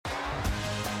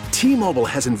T-Mobile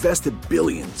has invested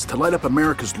billions to light up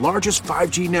America's largest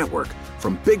 5G network,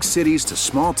 from big cities to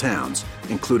small towns,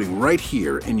 including right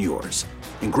here in yours.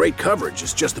 And great coverage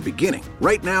is just the beginning.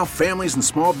 Right now, families and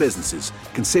small businesses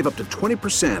can save up to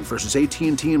 20% versus AT&T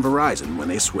and Verizon when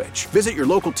they switch. Visit your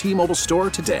local T-Mobile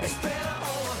store today.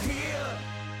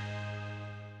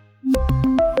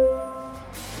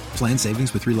 Plan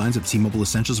savings with 3 lines of T-Mobile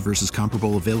Essentials versus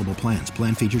comparable available plans.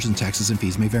 Plan features and taxes and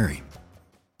fees may vary.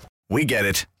 We get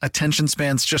it. Attention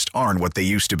spans just aren't what they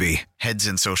used to be. Heads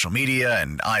in social media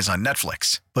and eyes on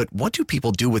Netflix. But what do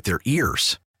people do with their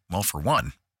ears? Well, for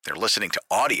one, they're listening to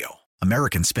audio.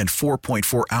 Americans spend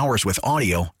 4.4 hours with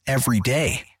audio every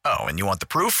day. Oh, and you want the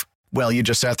proof? Well, you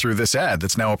just sat through this ad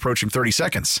that's now approaching 30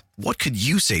 seconds. What could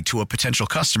you say to a potential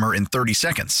customer in 30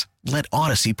 seconds? Let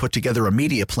Odyssey put together a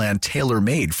media plan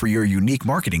tailor-made for your unique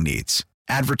marketing needs.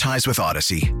 Advertise with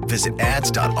Odyssey. Visit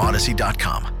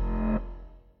ads.odyssey.com.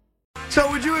 So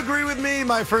would you agree with me?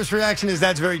 My first reaction is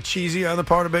that's very cheesy on the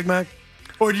part of Big Mac.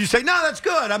 Or do you say, no, that's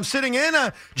good. I'm sitting in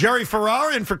Jerry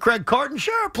Ferrara and for Craig Carton.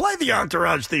 Sure, play the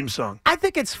Entourage theme song. I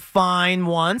think it's fine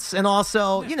once. And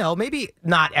also, maybe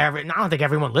not I don't think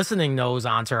everyone listening knows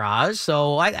Entourage.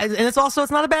 So, and it's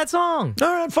not a bad song.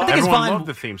 All right, fine. I think Everyone it's fine. loved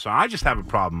the theme song. I just have a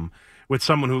problem with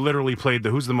someone who literally played the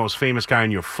 "Who's the most famous guy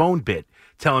on your phone" bit,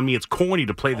 telling me it's corny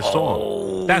to play the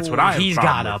song. That's what I have. He's a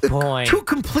problem got with. a point. Two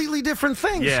completely different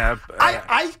things. Yeah,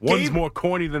 one's gave- more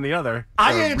corny than the other.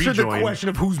 I answered the question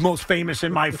of who's most famous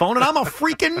in my phone, and I'm a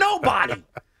freaking nobody.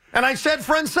 And I said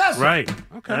Francesa. Right.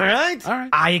 Okay. All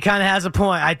right. He kind of has a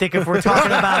point. I think if we're talking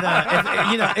about,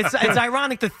 it's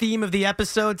ironic. The theme of the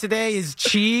episode today is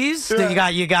cheese. Yeah.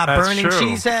 You got That's burning true.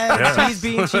 cheese head, Yeah. cheese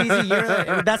being cheesy.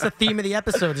 That's the theme of the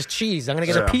episode is cheese. I'm gonna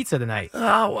get a pizza tonight.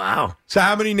 Oh, wow. So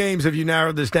how many names have you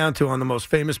narrowed this down to on the most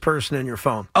famous person in your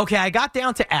phone? Okay, I got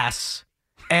down to S,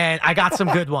 and I got some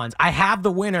good ones. I have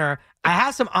the winner. I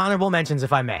have some honorable mentions,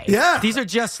 if I may. Yeah. These are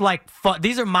just like fun.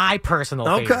 These are my personal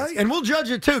favorites. Okay, and we'll judge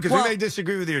it too because Well- we may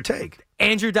disagree with your take.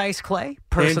 Andrew Dice Clay,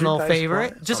 personal Andrew Dice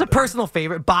favorite. Clay. Just a personal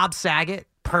favorite. Bob Saget,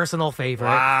 personal favorite.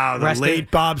 Wow, the late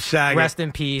Bob Saget. Rest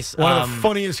in peace. One of the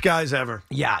funniest guys ever.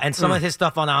 Yeah, and some of his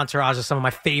stuff on Entourage is some of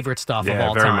my favorite stuff of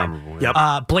all very time. memorable.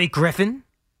 Yep. Blake Griffin.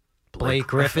 Blake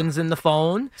Griffin's in the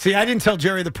phone. See, I didn't tell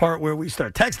Jerry the part where we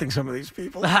start texting some of these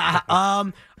people.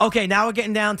 Okay, now we're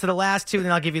getting down to the last two, and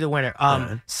then I'll give you the winner.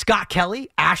 Scott Kelly,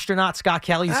 astronaut Scott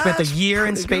Kelly, who spent a That's year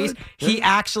in pretty space. good. He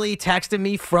actually texted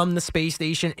me from the space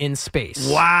station in space.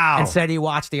 Wow. And said he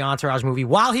watched the Entourage movie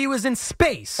while he was in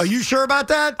space. Are you sure about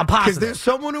that? I'm positive. Because there's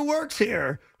someone who works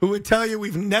here who would tell you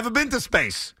we've never been to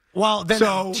space. Well, then,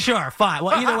 So- sure, fine.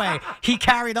 Well, either way, he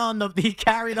carried on the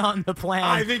plan.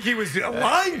 I think he was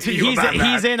lying to you about that.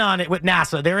 He's in on it with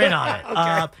NASA. They're in on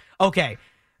it. Okay.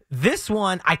 This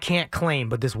one I can't claim,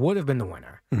 but this would have been the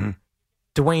winner. Mm-hmm.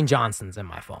 Dwayne Johnson's in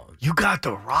my phone. You got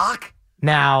The Rock?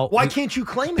 Now, Why can't you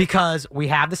claim it? because we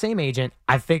have the same agent.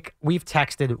 I think we've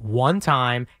texted one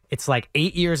time. It's like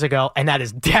 8 years ago, and that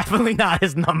is definitely not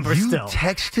his number You still.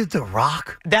 texted The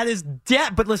Rock? That is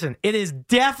but listen, it is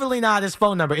definitely not his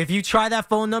phone number. If you try that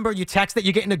phone number, you text it,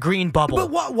 you get in a green bubble.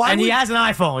 But why and he would- has an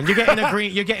iPhone.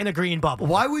 You're getting a green bubble.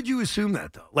 Why would you assume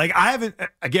that, though? Like, I haven't,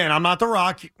 again, I'm not The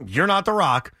Rock. You're not The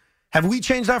Rock. Have we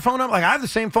changed our phone number? Like, I have the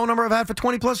same phone number I've had for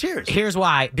 20 plus years. Here's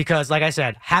why. Because, like I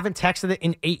said, haven't texted it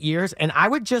in 8 years. And I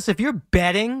would just, if you're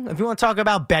betting, if you want to talk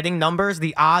about betting numbers,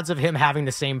 the odds of him having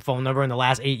the same phone number in the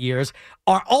last 8 years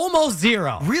are almost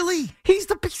zero. Really? He's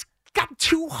got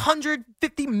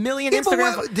 250 million Yeah, but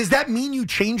Instagram. does that mean you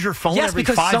change your phone Yes, every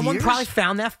because 5 someone years? probably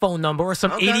found that phone number, or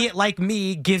some idiot like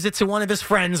me gives it to one of his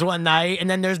friends one night, and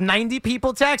then there's 90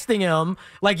 people texting him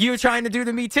like you're trying to do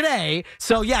to me today.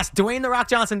 So yes, Dwayne "The Rock"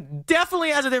 Johnson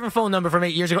definitely has a different phone number from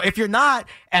 8 years ago. If you're not,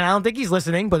 and I don't think he's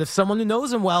listening, but if someone who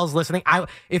knows him well is listening,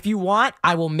 if you want,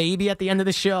 I will maybe at the end of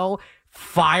the show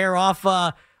fire off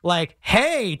like,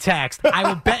 hey, text.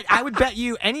 I would bet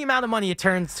you any amount of money it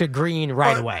turns to green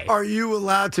right away. Are you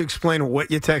allowed to explain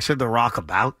what you texted The Rock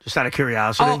about? Just out of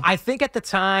curiosity. Oh, I think at the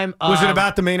time was it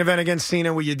about the main event against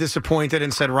Cena? Were you disappointed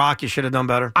and said, Rock, you should have done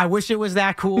better? I wish it was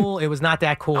that cool. It was not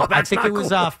that cool. I that's think not it was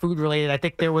cool. food related. I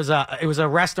think it was a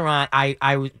restaurant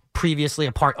I was previously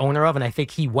a part owner of, and I think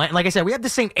he went. Like I said, we have the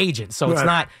same agent, so it's Right.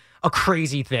 not a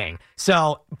crazy thing.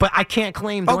 So, but I can't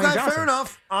claim Dwayne Okay, Johnson. fair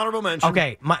enough. Honorable mention.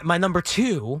 Okay, my number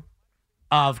two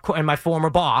and my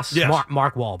former boss, Yes.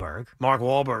 Mark Wahlberg. Mark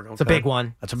Wahlberg. Okay. It's a big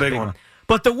one. That's a big one.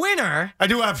 But the winner, I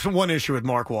do have one issue with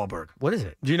Mark Wahlberg. what is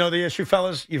it? Do you know the issue,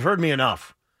 fellas? You've heard me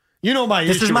enough. You know my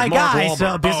This issue is my with Mark guy, Wahlberg.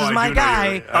 so this is I my do know guy.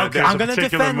 you're right. Okay. There's I'm a going to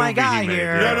particular defend my movie he guy made,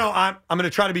 here. yeah. No, I'm going to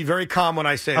try to be very calm when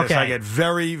I say this. Okay. I get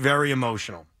very, very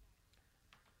emotional.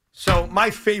 So my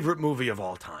favorite movie of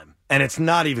all time, and it's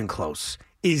not even close,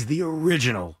 is the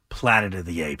original Planet of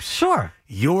the Apes. Sure.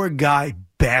 Your guy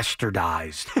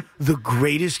bastardized the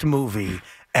greatest movie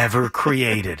ever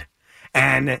created.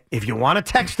 And if you want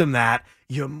to text him that,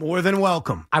 you're more than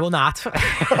welcome. I will not.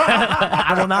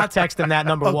 I will not text him that,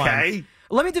 number one. Okay.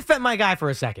 Let me defend my guy for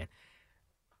a second.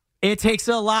 It takes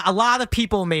a lot of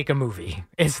people make a movie.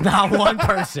 It's not one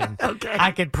person. Okay.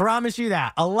 I can promise you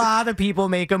that. A lot of people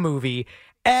make a movie.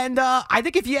 And I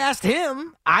think if you asked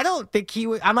him, I don't think he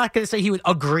would. I'm not going to say he would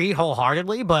agree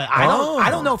wholeheartedly, but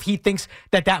I don't know if he thinks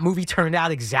that movie turned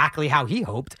out exactly how he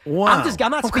hoped. Wow.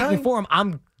 I'm not speaking for him.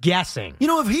 I'm guessing. You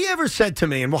know, if he ever said to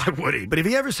me, and why would he? But if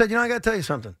he ever said, I got to tell you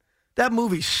something, that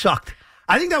movie sucked.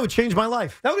 I think that would change my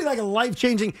life. That would be like a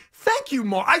life-changing, thank you,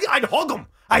 Mark. I'd hug him.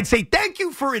 I'd say thank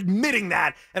you for admitting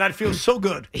that, and I'd feel so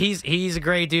good. He's a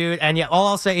great dude, and yeah, all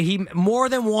I'll say, more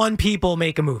than one people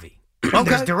make a movie. Okay.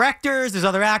 There's directors, there's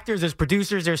other actors, there's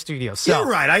producers, there's studios. So. You're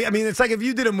right. I mean, it's like if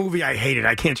you did a movie I hated,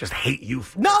 I can't just hate you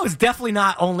for it. No, it's definitely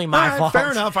not only my fault.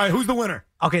 Fair enough. All right, who's the winner?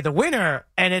 Okay, the winner,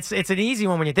 and it's an easy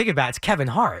one when you think about it, it's Kevin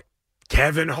Hart.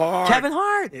 Kevin Hart. Kevin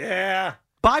Hart. Yeah.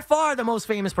 By far the most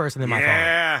famous person in my phone.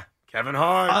 Yeah. Kevin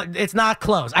Hart. It's not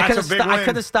close. I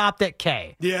could have stopped at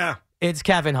K. Yeah. It's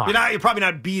Kevin Hart. You're probably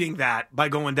not beating that by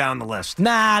going down the list.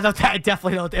 Nah, I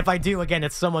definitely don't. If I do, again,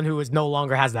 it's someone who no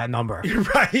longer has that number. You're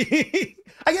right.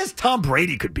 I guess Tom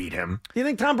Brady could beat him. Do you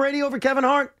think Tom Brady over Kevin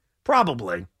Hart?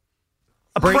 Probably.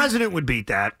 President would beat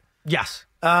that. Yes.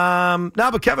 No,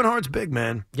 but Kevin Hart's big,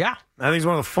 man. Yeah. I think he's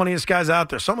one of the funniest guys out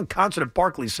there. Someone concert at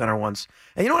Barclays Center once.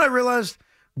 And you know what I realized?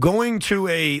 Going to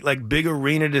a big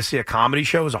arena to see a comedy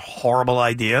show is a horrible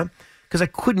idea. Because I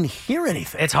couldn't hear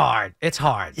anything. It's hard.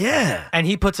 Yeah. And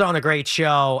he puts on a great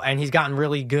show, and he's gotten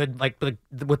really good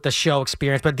with the show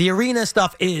experience. But the arena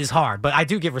stuff is hard. But I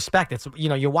do give respect. It's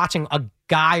you're watching a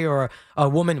guy or a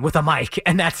woman with a mic,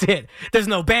 and that's it. There's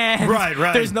no band. Right.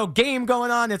 There's no game going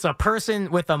on. It's a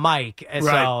person with a mic. And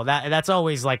so that's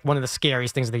always one of the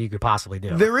scariest things that you could possibly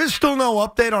do. There is still no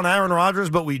update on Aaron Rodgers,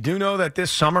 but we do know that this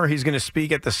summer he's going to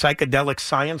speak at the Psychedelic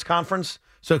Science Conference.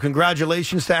 So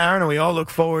congratulations to Aaron, and we all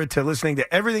look forward to listening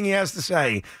to everything he has to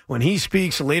say when he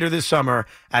speaks later this summer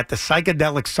at the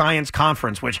Psychedelic Science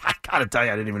Conference, which I got to tell you,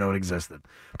 I didn't even know it existed.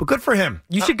 But good for him.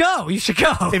 You should go.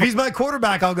 If he's my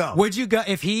quarterback, I'll go. Would you go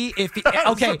if he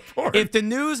okay, if the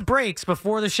news breaks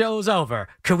before the show's over,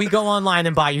 could we go online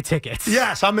and buy you tickets?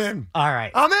 Yes, I'm in. All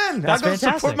right. I'm in. That's I'll go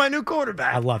fantastic. support my new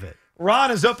quarterback. I love it.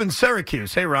 Ron is up in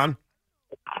Syracuse. Hey, Ron.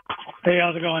 Hey,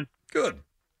 how's it going? Good.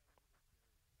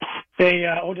 Hey,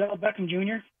 Odell Beckham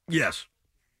Jr.? Yes.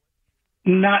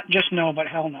 Not just no, but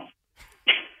hell no.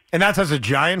 And that's as a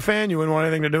Giant fan? You wouldn't want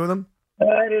anything to do with him?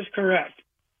 That is correct.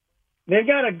 They've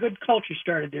got a good culture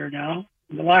started there now.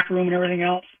 The locker room and everything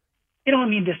else. You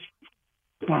don't need this.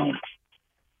 Well,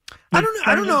 I don't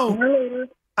know.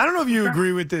 I don't know if you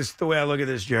agree with this, the way I look at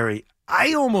this, Jerry.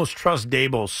 I almost trust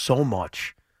Daboll so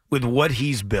much with what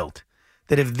he's built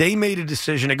that if they made a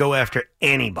decision to go after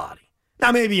anybody,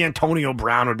 now maybe Antonio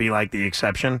Brown would be like the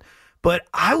exception, but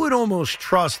I would almost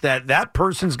trust that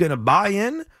person's going to buy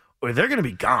in or they're going to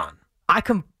be gone. I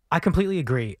completely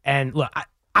agree. And look,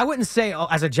 I wouldn't say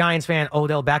as a Giants fan,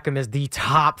 Odell Beckham is the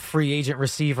top free agent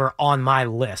receiver on my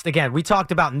list. Again, we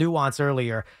talked about nuance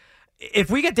earlier. If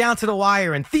we get down to the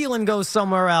wire and Thielen goes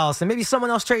somewhere else and maybe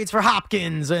someone else trades for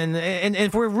Hopkins and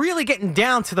if we're really getting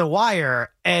down to the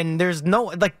wire and there's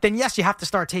no, then yes, you have to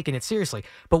start taking it seriously.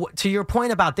 But to your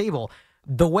point about Daboll,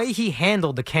 the way he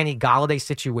handled the Kenny Golladay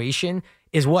situation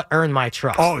is what earned my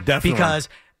trust. Oh, definitely. Because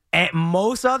at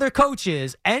most other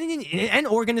coaches and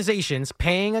organizations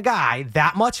paying a guy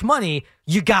that much money,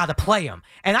 you got to play him.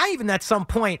 And I even at some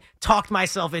point talked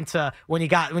myself into when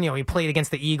he played against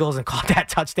the Eagles and caught that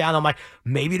touchdown. I'm like,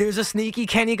 maybe there's a sneaky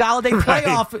Kenny Golladay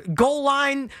playoff goal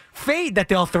line fade that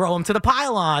they'll throw him to the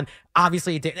pylon.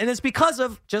 Obviously it did. And it's because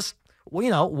of just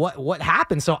what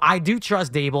happened. So I do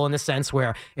trust Daboll in the sense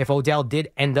where if Odell did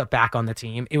end up back on the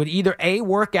team, it would either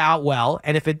work out well,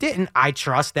 and if it didn't, I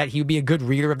trust that he would be a good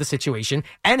reader of the situation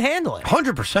and handle it.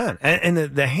 100%. And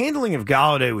the handling of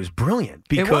Golladay was brilliant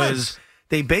because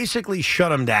they basically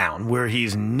shut him down where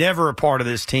he's never a part of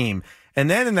this team. And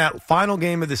then in that final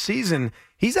game of the season,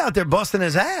 he's out there busting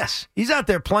his ass. He's out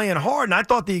there playing hard. And I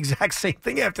thought the exact same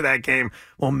thing after that game.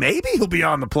 Well, maybe he'll be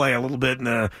on the play a little bit in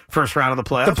the first round of the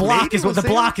playoffs. The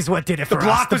block is what did it for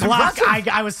us. The block.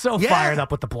 I was so fired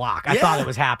up with the block. I thought it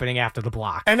was happening after the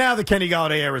block. And now the Kenny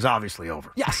Golladay era is obviously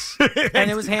over. Yes.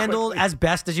 And it was handled as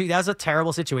best as that was a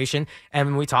terrible situation. And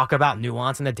when we talk about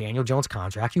nuance in the Daniel Jones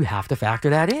contract, you have to factor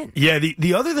that in. Yeah,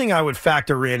 the other thing I would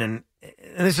factor in, and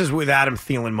this is with Adam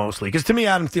Thielen mostly, because to me,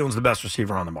 Adam Thielen's the best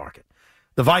receiver on the market.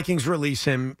 The Vikings release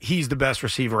him. He's the best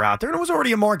receiver out there. And it was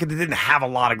already a market that didn't have a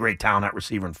lot of great talent at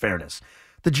receiver, in fairness.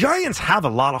 The Giants have a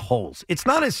lot of holes. It's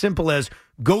not as simple as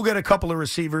go get a couple of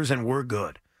receivers and we're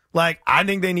good. Like, I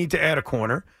think they need to add a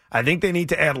corner. I think they need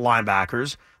to add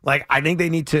linebackers. Like, I think they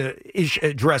need to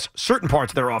address certain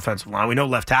parts of their offensive line. We know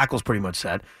left tackle's pretty much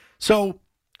set. So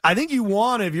I think you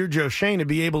want, if you're Joe Schoen, to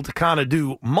be able to kind of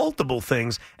do multiple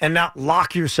things and not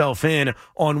lock yourself in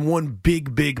on one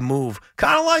big move.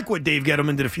 Kind of like what Dave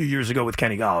Gettleman did a few years ago with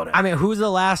Kenny Golladay. I mean, who's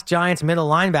the last Giants middle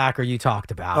linebacker you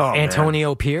talked about? Oh,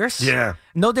 Antonio Pierce? Yeah.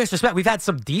 No disrespect. We've had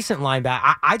some decent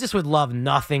linebackers. I just would love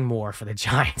nothing more for the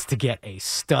Giants to get a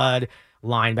stud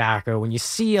linebacker. When you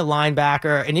see a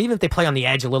linebacker, and even if they play on the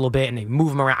edge a little bit and they move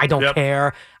them around, I don't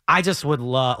care. I just would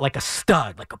love, like a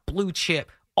stud, like a blue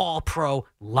chip, all-pro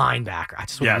linebacker. I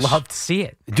just would love to see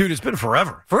it. Dude, it's been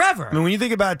forever. Forever. I mean, when you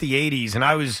think about the 80s, and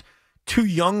I was too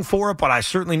young for it, but I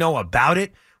certainly know about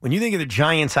it. When you think of the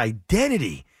Giants'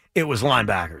 identity, it was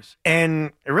linebackers.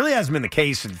 And it really hasn't been the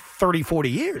case in 30, 40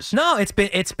 years. No, it's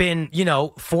been,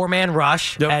 four-man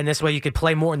rush, and this way you could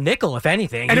play more nickel, if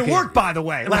anything. And it worked, by the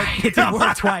way. Like, it did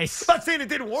work twice. I'm not saying it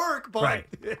didn't work, but right.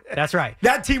 That's right.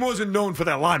 That team wasn't known for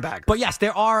that linebacker. But yes,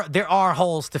 there are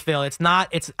holes to fill. It's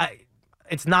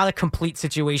not a complete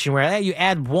situation where, hey, you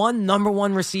add one number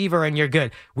one receiver and you're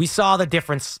good. We saw the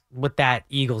difference with that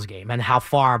Eagles game and how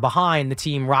far behind the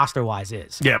team roster-wise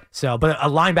is. Yep. So, but a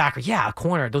linebacker, a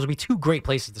corner, those would be two great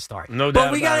places to start. No doubt.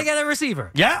 But we got to get a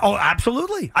receiver. Yeah,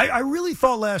 absolutely. I really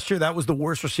thought last year that was the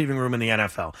worst receiving room in the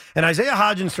NFL. And Isaiah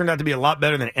Hodgins turned out to be a lot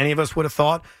better than any of us would have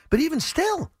thought. But even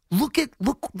still, look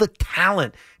the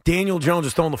talent Daniel Jones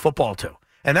is throwing the football to.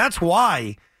 And that's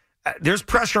why there's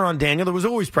pressure on Daniel. There was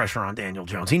always pressure on Daniel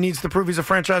Jones. He needs to prove he's a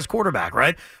franchise quarterback,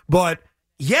 right? But,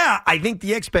 I think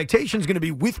the expectation is going to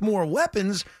be with more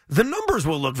weapons, the numbers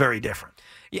will look very different.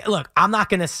 Yeah, look, I'm not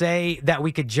going to say that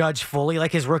we could judge fully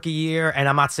like his rookie year, and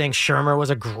I'm not saying Shermer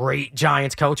was a great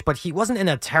Giants coach, but he wasn't in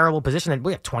a terrible position.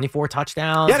 We had 24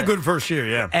 touchdowns. He had a good first year,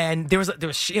 yeah. And there was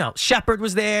Shepard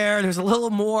was there. There was a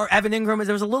little more. Evan Ingram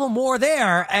there was a little more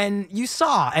there, and you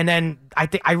saw. And then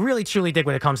I really truly think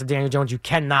when it comes to Daniel Jones, you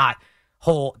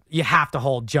have to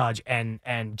hold Judge and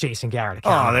Jason Garrett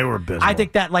accountable. Oh, they were abysmal. I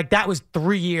think that was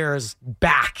 3 years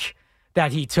back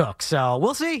that he took. So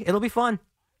we'll see. It'll be fun.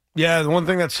 Yeah, the one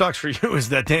thing that sucks for you is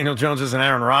that Daniel Jones isn't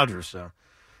Aaron Rodgers, so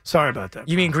sorry about that.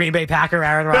 You mean Green Bay Packer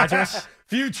Aaron Rodgers?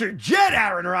 Future Jet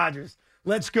Aaron Rodgers.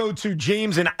 Let's go to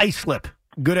James in Islip.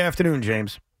 Good afternoon,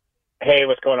 James. Hey,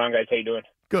 what's going on, guys? How you doing?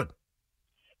 Good.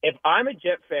 If I'm a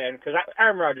Jet fan, because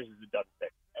Aaron Rodgers is a dumb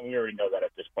pick, and we already know that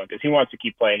at this point, because he wants to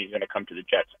keep playing, he's going to come to the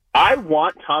Jets. I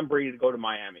want Tom Brady to go to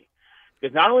Miami,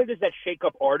 because not only does that shake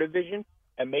up our division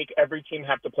and make every team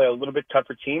have to play a little bit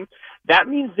tougher team, that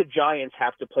means the Giants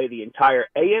have to play the entire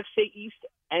AFC East,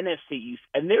 NFC East,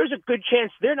 and there's a good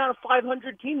chance they're not a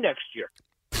 500 team next year.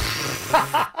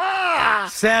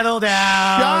 Settle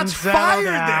down. Shots fired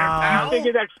there, pal. I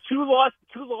figure that's two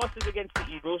losses against the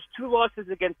Eagles, 2 losses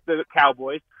against the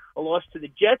Cowboys, a loss to the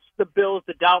Jets, the Bills,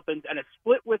 the Dolphins, and a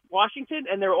split with Washington,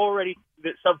 and they're already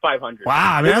sub 500.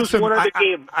 Wow, I mean, that's one other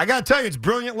game. I got to tell you, it's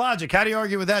brilliant logic. How do you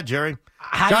argue with that, Jerry?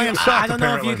 I don't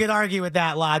know if you can argue with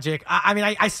that logic.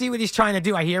 I see what he's trying to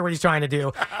do. I hear what he's trying to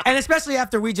do. And especially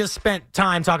after we just spent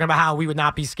time talking about how we would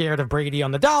not be scared of Brady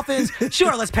on the Dolphins.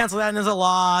 Sure, let's pencil that in as a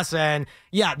loss. And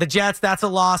yeah, the Jets, that's a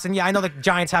loss. And yeah, I know the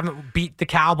Giants haven't beat the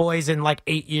Cowboys in like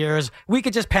 8 years. We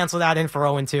could just pencil that in for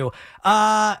 0-2.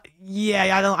 I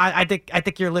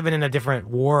think you're living in a different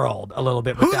world a little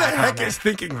bit with Who that the heck comment. is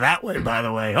thinking that way, by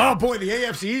the way? Oh, boy, the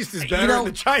AFC East is better, and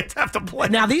the Giants have to play.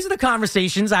 Now, these are the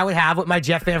conversations I would have with my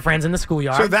Jet fan friends in the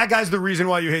schoolyard. So that guy's the reason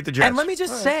why you hate the Jets. And let me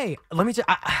just say,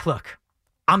 look,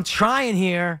 I'm trying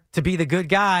here to be the good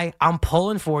guy. I'm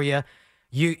pulling for you.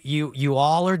 You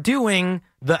all are doing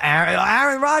the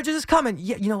Aaron Rodgers is coming.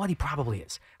 Yeah, you know what? He probably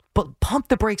is. But pump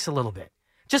the brakes a little bit.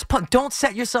 Just don't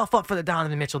set yourself up for the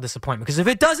Donovan Mitchell disappointment. Because if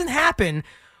it doesn't happen,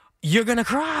 you're going to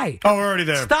cry. Oh, we're already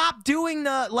there. Stop doing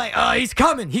he's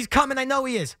coming. He's coming. I know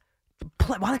he is.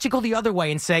 Why don't you go the other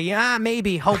way and say, yeah,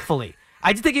 maybe, hopefully.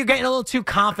 I just think you're getting a little too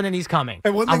confident he's coming.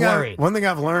 And I'm worried. One thing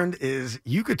I've learned is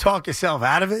you could talk yourself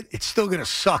out of it. It's still going to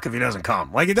suck if he doesn't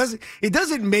come. Like, it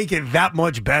doesn't make it that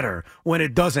much better when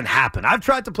it doesn't happen. I've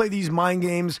tried to play these mind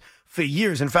games for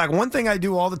years. In fact, one thing I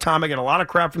do all the time, I get a lot of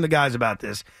crap from the guys about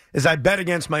this, is I bet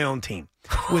against my own team.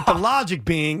 With the logic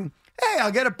being, hey,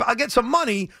 I'll get some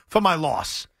money for my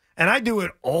loss. And I do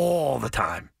it all the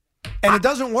time. And it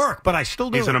doesn't work, but I still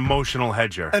do it. He's an emotional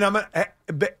hedger. And I'm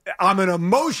an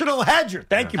emotional hedger.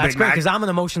 Thank you, That's Big great, Mac. because I'm an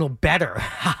emotional bettor.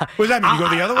 What does that mean? You go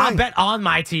the other way? I bet on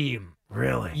my team.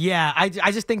 Really? Yeah,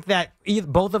 I just think that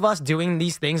both of us doing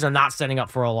these things are not setting up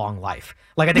for a long life.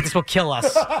 Like, I think this will kill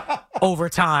us over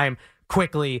time,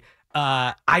 quickly.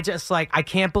 I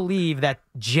can't believe that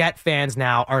Jet fans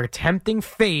now are tempting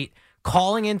fate,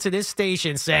 calling into this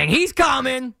station saying, he's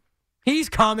coming.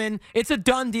 It's a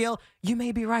done deal. You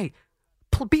may be right.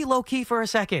 Be low-key for a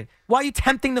second. Why are you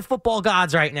tempting the football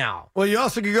gods right now? Well, you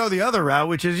also could go the other route,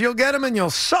 which is you'll get them and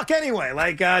you'll suck anyway,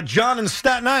 like John in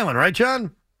Staten Island. Right,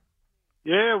 John?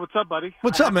 Yeah, what's up, buddy?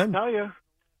 What's up, man? I tell you,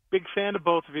 big fan of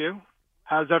both of you.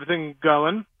 How's everything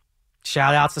going?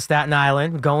 Shout-outs to Staten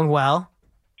Island. Going well.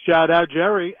 Shout out,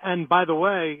 Jerry. And by the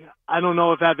way, I don't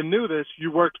know if Evan knew this.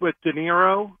 You worked with De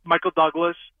Niro, Michael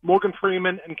Douglas, Morgan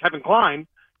Freeman, and Kevin Kline.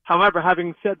 However,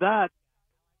 having said that,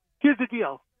 here's the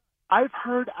deal. I've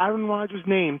heard Aaron Rodgers'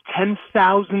 name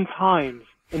 10,000 times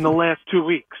in the last 2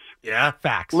 weeks. Yeah,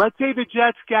 facts. Let's say the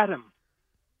Jets get him.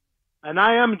 And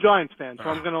I am a Giants fan, so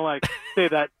I'm going to say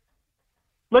that.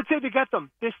 Let's say they get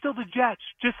them. They're still the Jets.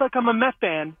 Just like I'm a Mets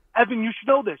fan. Evan, you should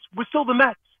know this. We're still the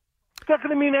Mets. It's not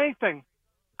going to mean anything.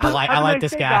 I like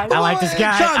this guy. I like this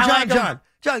guy.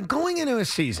 John, going into a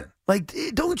season,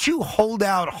 don't you hold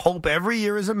out hope every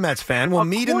year as a Mets fan? We'll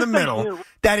meet in the middle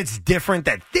that it's different,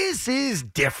 that this is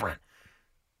different.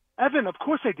 Evan, of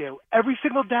course I do. Every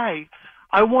single day,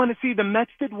 I want to see the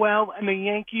Mets did well and the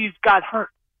Yankees got hurt.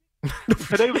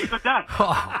 Today was a good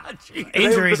day.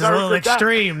 Injuries is a little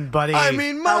extreme, buddy. I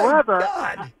mean, however,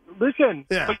 God. Listen,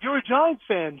 but you're a Giants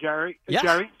fan, Jerry. Yes.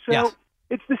 Jerry, so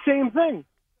it's the same thing.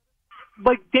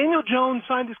 Like Daniel Jones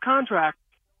signed his contract.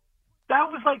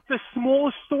 That was like the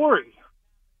smallest story.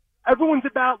 Everyone's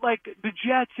about the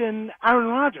Jets and Aaron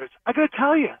Rodgers. I got to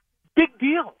tell you, big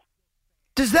deal.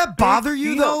 Does that bother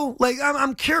you though?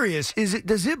 I'm curious.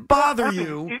 Does it bother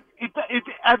you?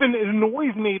 Evan, it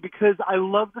annoys me because I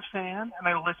love the fan and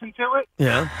I listen to it.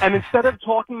 Yeah. And instead of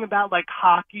talking about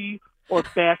hockey or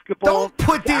basketball, don't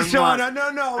put this on.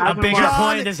 No. A bigger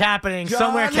point is happening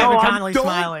somewhere. Kevin Connolly's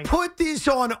smiling. Don't put this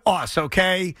on us,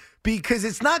 okay? Because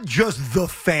it's not just the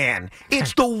fan;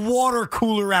 it's the water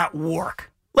cooler at work.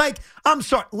 I'm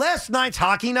sorry. Last night's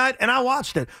hockey night, and I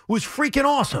watched it, was freaking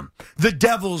awesome. The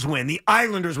Devils win. The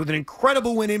Islanders with an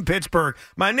incredible win in Pittsburgh.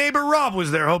 My neighbor Rob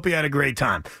was there. Hope he had a great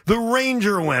time. The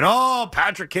Ranger win. Oh,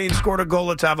 Patrick Kane scored a goal.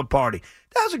 Let's have a party.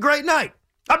 That was a great night.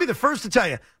 I'll be the first to tell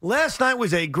you, last night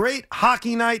was a great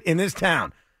hockey night in this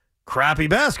town. Crappy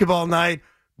basketball night,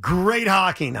 great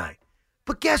hockey night.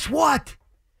 But guess what?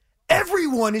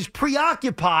 Everyone is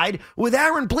preoccupied with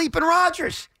Aaron Bleepin'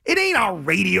 Rodgers. It ain't our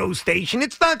radio station.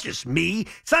 It's not just me.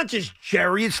 It's not just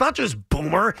Jerry. It's not just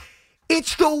Boomer.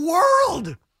 It's the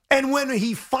world. And when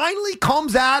he finally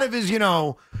comes out of his,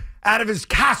 out of his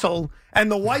castle and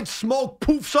the white smoke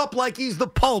poofs up like he's the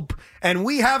Pope and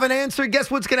we have an answer, guess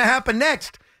what's going to happen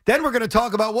next? Then we're going to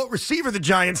talk about what receiver the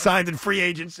Giants signed in free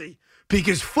agency.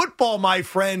 Because football, my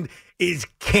friend, is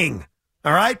king.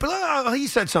 All right? But he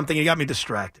said something. He got me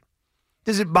distracted.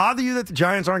 Does it bother you that the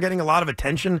Giants aren't getting a lot of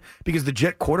attention because the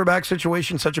Jet quarterback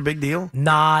situation is such a big deal?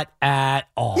 Not at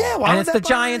all. Yeah, why and would it's that the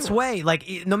bother Giants' you?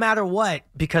 way. No matter what,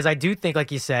 because I do think,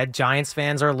 like you said, Giants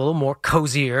fans are a little more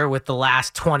cozier with the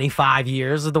last 25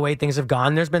 years of the way things have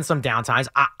gone. There's been some downtimes.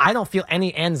 I don't feel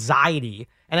any anxiety.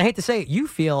 And I hate to say it, you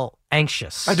feel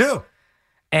anxious. I do.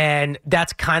 And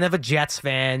that's kind of a Jets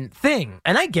fan thing.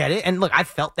 And I get it. And look, I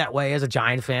felt that way as a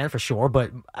Giant fan for sure.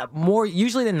 But more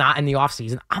usually than not in the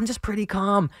offseason, I'm just pretty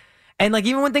calm. And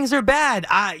even when things are bad,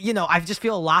 I just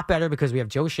feel a lot better because we have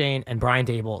Joe Shane and Brian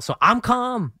Dable. So I'm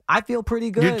calm. I feel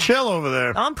pretty good. You're chill over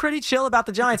there. I'm pretty chill about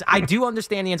the Giants. I do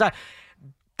understand the anxiety.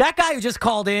 That guy who just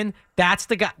called in, that's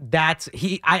the guy.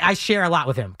 I share a lot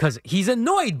with him because he's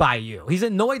annoyed by you. He's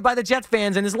annoyed by the Jets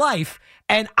fans in his life.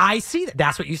 And I see that.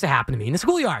 That's what used to happen to me in the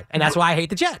schoolyard. And that's why I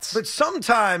hate the Jets. But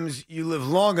sometimes you live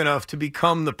long enough to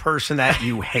become the person that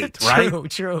you hate, right?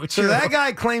 True. So that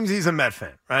guy claims he's a Met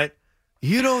fan, right?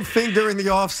 You don't think during the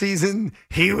offseason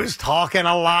he was talking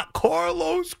a lot?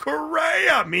 Carlos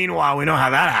Correa. Meanwhile, we know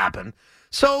how that happened.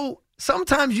 So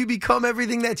sometimes you become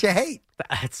everything that you hate.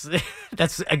 That's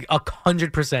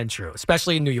 100% true,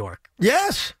 especially in New York.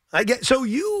 Yes, I get. So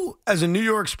you, as a New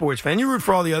York sports fan, you root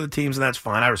for all the other teams, and that's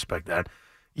fine. I respect that.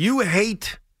 You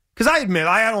hate, because I admit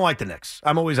I don't like the Knicks.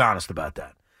 I'm always honest about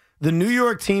that. The New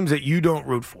York teams that you don't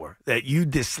root for, that you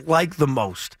dislike the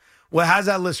most. Well, how's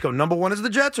that list go? Number one is the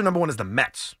Jets, or number one is the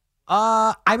Mets?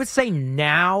 I would say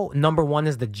now number one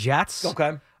is the Jets.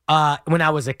 Okay. When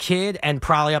I was a kid and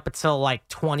probably up until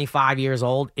 25 years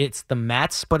old, it's the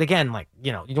Mets. But again,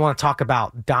 you don't want to talk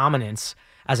about dominance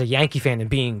as a Yankee fan and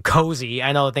being cozy.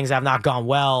 I know things have not gone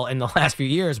well in the last few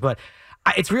years, but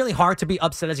It's really hard to be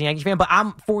upset as a Yankees fan, but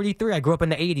I'm 43. I grew up in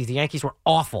the 80s. The Yankees were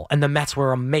awful, and the Mets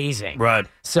were amazing. Right.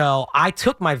 So I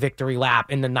took my victory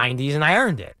lap in the 90s, and I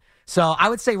earned it. So I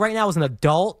would say right now as an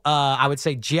adult, I would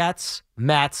say Jets,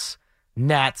 Mets,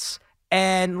 Nets,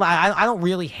 and I don't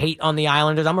really hate on the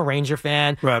Islanders. I'm a Ranger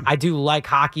fan. Right. I do like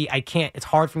hockey. It's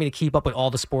hard for me to keep up with all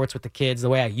the sports with the kids the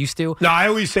way I used to. No, I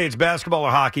always say it's basketball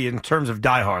or hockey in terms of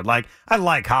diehard. Like, I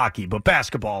like hockey, but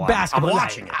basketball, I'm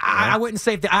watching it. I wouldn't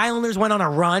say if the Islanders went on a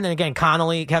run, and again,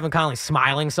 Kevin Connolly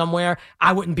smiling somewhere,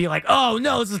 I wouldn't be like, oh,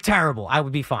 no, this is terrible. I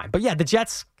would be fine. But yeah, the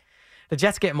Jets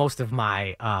get most of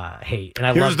my hate.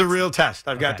 And Here's the real test.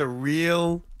 I've got the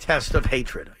real test of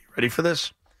hatred. Are you ready for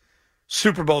this?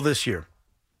 Super Bowl this year.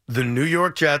 The New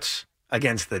York Jets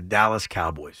against the Dallas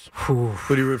Cowboys. Who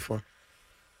do you root for?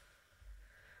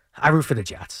 I root for the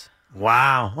Jets.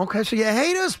 Wow. Okay, so you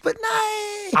hate us, but no.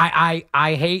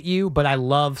 I hate you, but I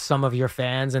love some of your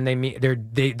fans, and they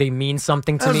mean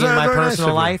something to me in my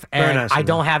personal life. And I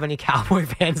don't have any Cowboy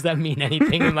fans that mean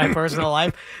anything in my personal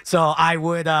life. So I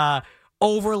would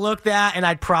overlook that, and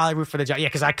I'd probably root for the Jets. Yeah,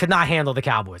 because I could not handle the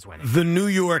Cowboys winning. The New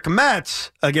York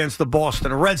Mets against the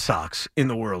Boston Red Sox in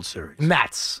the World Series.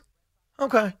 Mets.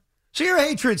 Okay. So your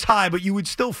hatred's high, but you would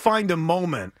still find a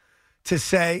moment to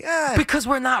say, because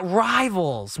we're not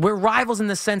rivals. We're rivals in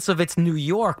the sense of it's New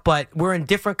York, but we're in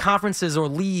different conferences or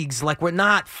leagues. Like, we're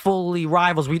not fully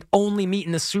rivals. We'd only meet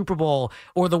in the Super Bowl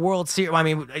or the World Series. I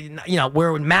mean, where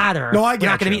it would matter. No, we're not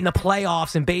going to meet in the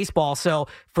playoffs in baseball. So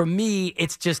for me,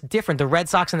 it's just different. The Red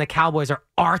Sox and the Cowboys are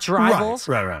arch rivals.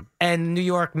 Right. And New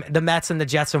York, the Mets and the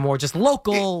Jets are more just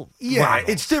local rivals.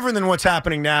 It's different than what's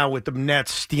happening now with the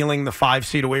Nets stealing the 5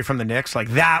 seed away from the Knicks. Like,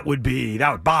 that would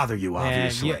bother you,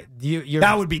 obviously.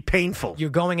 That would be painful. You're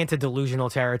going into delusional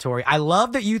territory. I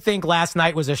love that you think last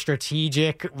night was a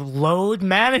strategic load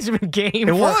management game.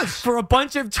 For a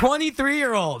bunch of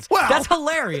 23-year-olds. Wow. That's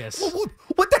hilarious.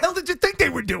 What the hell did you think they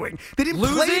were doing? They didn't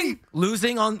play.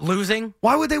 Losing.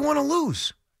 Why would they want to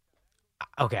lose?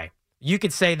 Okay. You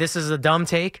could say this is a dumb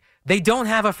take. They don't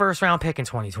have a first-round pick in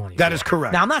 2020. That is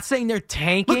correct. Now, I'm not saying they're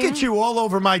tanking. Look at you all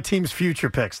over my team's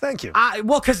future picks. Thank you.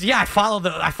 Because I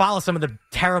follow some of the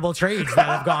terrible trades that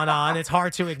have gone on. It's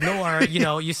hard to ignore.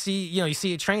 You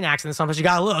see a train accident. Sometimes you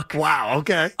gotta look. Wow.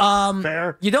 Okay.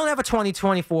 Fair. You don't have a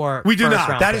 2024. We do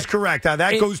not. That pick. Is correct. Now,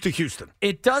 that goes to Houston.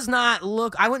 It does not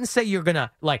look. I wouldn't say you're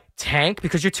gonna tank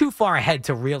because you're too far ahead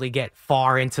to really get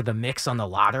far into the mix on the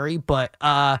lottery. But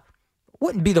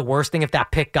wouldn't be the worst thing if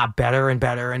that pick got better and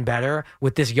better and better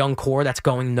with this young core that's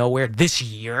going nowhere this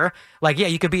year.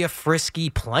 You could be a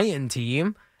frisky playing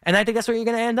team, and I think that's where you're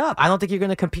going to end up. I don't think you're going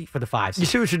to compete for the 5 seed. You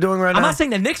see what you're doing right now? I'm not saying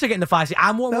the Knicks are getting the 5 seed.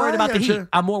 I'm more worried about the Heat.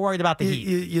 I'm more worried about the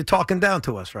Heat. You're talking down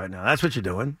to us right now. That's what you're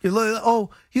doing.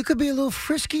 You could be a little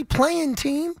frisky playing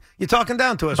team. You're talking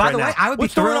down to us right now. By the way, I would be thrilled.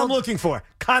 What's the word I'm looking for?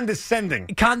 Condescending.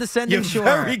 You're sure.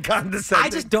 Very condescending. I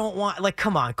just don't want,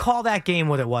 come on, call that game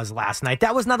what it was last night.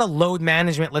 That was not a load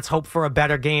management. Let's hope for a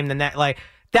better game than that.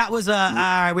 That was all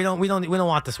right. We don't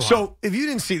want this one. So if you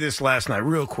didn't see this last night,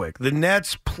 real quick, the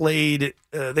Nets played.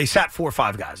 They sat 4 or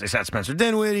 5 guys. They sat Spencer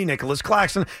Dinwiddie, Nicholas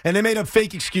Claxton, and they made up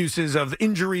fake excuses of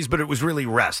injuries, but it was really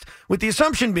rest. With the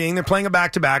assumption being they're playing a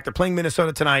back-to-back. They're playing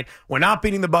Minnesota tonight. We're not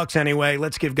beating the Bucks anyway.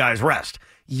 Let's give guys rest.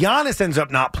 Giannis ends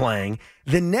up not playing.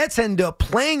 The Nets end up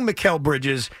playing Mikal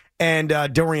Bridges and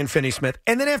Dorian Finney-Smith,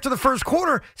 and then after the first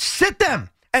quarter, sit them.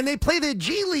 And they play their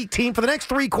G League team for the next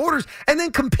 3 quarters and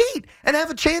then compete and have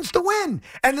a chance to win.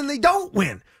 And then they don't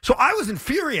win. So I was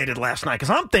infuriated last night because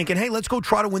I'm thinking, hey, let's go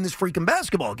try to win this freaking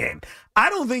basketball game. I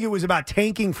don't think it was about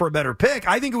tanking for a better pick.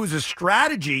 I think it was a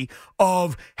strategy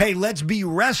of, hey, let's be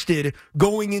rested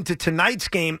going into tonight's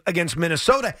game against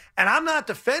Minnesota. And I'm not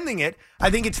defending it. I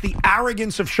think it's the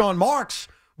arrogance of Sean Marks,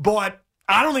 but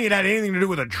I don't think it had anything to do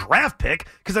with a draft pick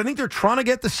because I think they're trying to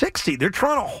get the 6th seed. They're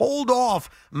trying to hold off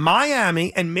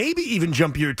Miami and maybe even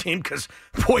jump your team because,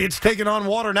 boy, it's taking on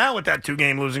water now with that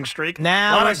 2-game losing streak.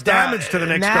 Now a lot of damage to the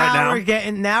Knicks right now.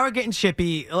 We're getting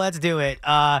chippy. Let's do it.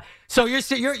 So you're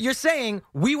saying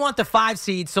we want the 5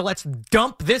 seed, so let's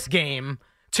dump this game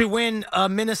to win a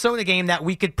Minnesota game that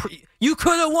we could you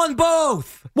could have won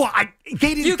both. Well, they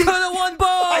didn't. You could have won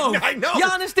both. I know.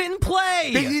 Giannis didn't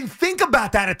play. They didn't think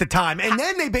about that at the time. And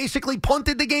then they basically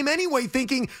punted the game anyway,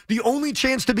 thinking the only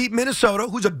chance to beat Minnesota,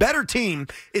 who's a better team,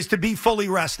 is to be fully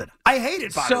rested. I hate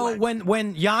it, by the way. So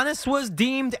when Giannis was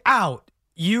deemed out,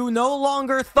 you no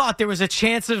longer thought there was a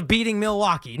chance of beating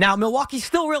Milwaukee. Now, Milwaukee's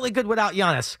still really good without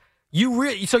Giannis.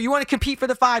 So you want to compete for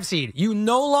the 5 seed. You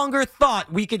no longer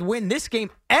thought we could win this game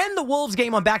and the Wolves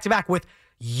game on back-to-back with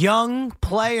young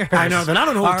players. I know. They're not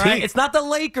an old team. Right? It's not the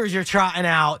Lakers you're trotting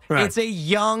out. Right. It's a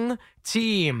young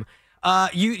team.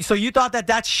 So you thought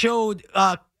that showed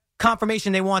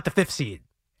confirmation they want the 5th seed?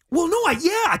 Well, no,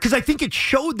 because I think it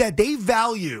showed that they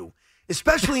value,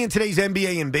 especially in today's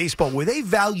NBA and baseball, where they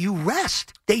value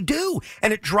rest. They do.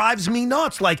 And it drives me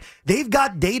nuts. Like, they've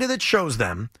got data that shows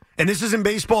them, and this is in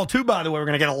baseball too, by the way. We're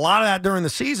going to get a lot of that during the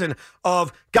season,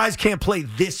 of guys can't play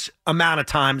this amount of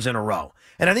times in a row.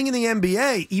 And I think in the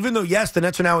NBA, even though, yes, the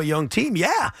Nets are now a young team,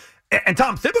 and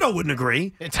Tom Thibodeau wouldn't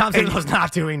agree. And Tom Thibodeau's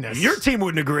not doing this. Your team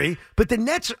wouldn't agree. But the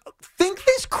Nets think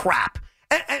this crap.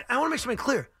 And I want to make something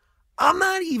clear. I'm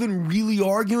not even really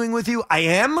arguing with you. I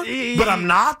am, but I'm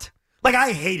not. Like,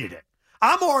 I hated it.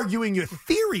 I'm arguing your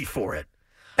theory for it.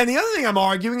 And the other thing I'm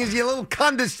arguing is you're a little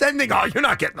condescending. Oh, you're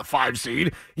not getting the 5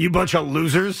 seed, you bunch of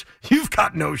losers. You've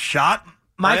got no shot.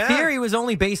 My theory was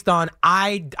only based on,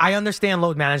 I understand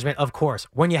load management, of course.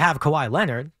 When you have Kawhi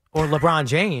Leonard or LeBron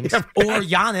James or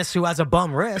Giannis, who has a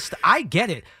bum wrist, I get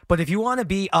it. But if you want to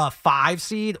be a 5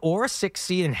 seed or a 6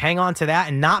 seed and hang on to that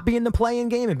and not be in the play-in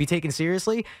game and be taken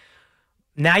seriously,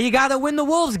 now you got to win the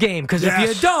Wolves game, because if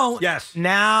you don't,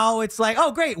 now it's like,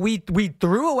 oh, great, we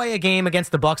threw away a game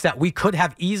against the Bucks that we could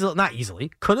have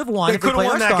could have won. They could have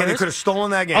won that game. They could have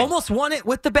stolen that game. Almost won it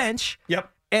with the bench.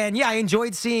 Yep. And yeah, I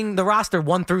enjoyed seeing the roster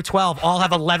 1 through 12 all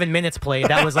have 11 minutes played.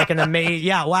 That was like an amazing.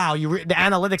 Yeah, wow. The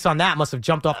analytics on that must have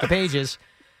jumped off the pages.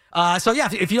 So yeah,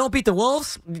 if you don't beat the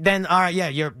Wolves, then all right, yeah,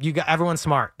 you got everyone's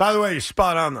smart. By the way, you're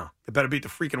spot on though. They better beat the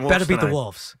freaking Wolves. Better beat tonight. the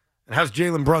Wolves. And how's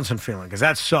Jalen Brunson feeling? Because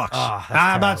that sucks. Oh,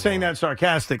 I'm not saying that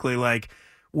sarcastically. Like,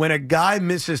 when a guy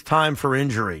misses time for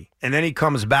injury and then he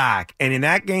comes back, and in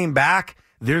that game back,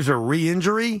 there's a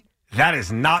re-injury, that is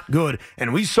not good.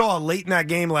 And we saw late in that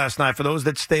game last night, for those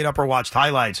that stayed up or watched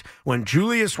highlights, when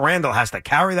Julius Randle has to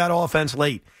carry that offense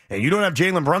late, and you don't have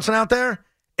Jalen Brunson out there,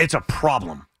 it's a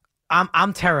problem.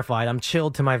 I'm terrified. I'm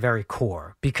chilled to my very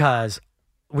core, because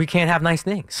we can't have nice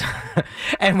things.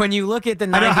 And when you look at the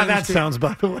 9 I know how that sounds,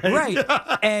 by the way. Right.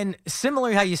 And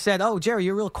similarly how you said, oh, Jerry,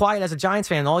 you're real quiet as a Giants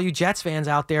fan. All you Jets fans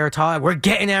out there are talking, we're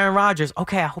getting Aaron Rodgers.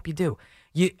 Okay, I hope you do.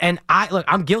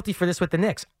 I'm guilty for this with the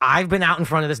Knicks. I've been out in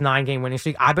front of this 9-game winning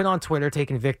streak. I've been on Twitter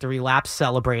taking victory laps,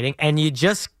 celebrating, and you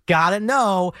just got to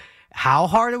know, how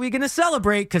hard are we going to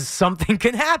celebrate? Because something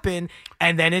can happen,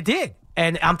 and then it did.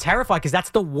 And I'm terrified, because that's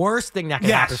the worst thing that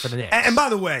can happen for the Knicks. And by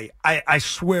the way, I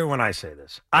swear when I say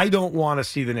this, I don't want to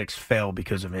see the Knicks fail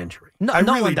because of injury. No, I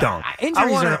really don't.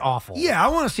 Injuries are awful. Yeah, I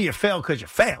want to see you fail because you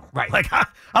fail. Right. Like,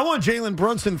 I want Jalen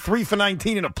Brunson 3 for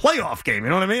 19 in a playoff game. You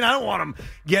know what I mean? I don't want him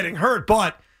getting hurt.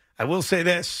 But I will say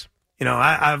this.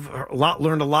 I've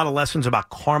learned a lot of lessons about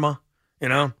karma,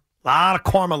 a lot of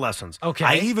karma lessons. Okay.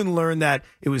 I even learned that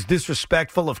it was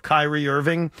disrespectful of Kyrie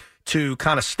Irving to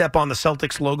kind of step on the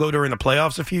Celtics logo during the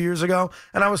playoffs a few years ago.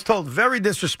 And I was told, very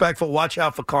disrespectful, watch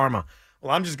out for karma.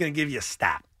 Well, I'm just going to give you a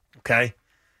stat, okay?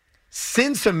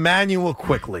 Since Emmanuel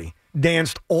Quickley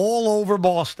danced all over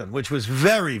Boston, which was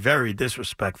very, very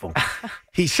disrespectful,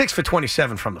 he's 6 for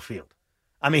 27 from the field.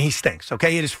 I mean, he stinks, okay?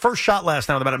 He had his first shot last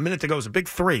night with about a minute to go. It was a big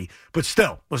 3, but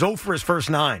still, was 0 for his first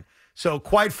 9. So,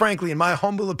 quite frankly, in my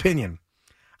humble opinion,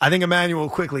 I think Emmanuel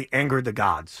Quickley angered the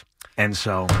gods. And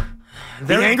so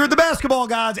he angered the basketball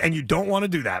gods, and you don't want to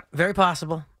do that. Very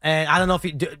possible. And I don't know if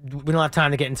we don't have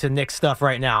time to get into Knicks stuff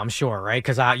right now, I'm sure, right?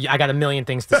 Because I got a million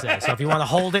things to say. So if you want to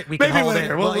hold it, we can hold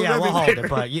later. it. We'll hold later. it.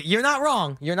 But you're not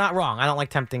wrong. You're not wrong. I don't like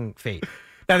tempting fate.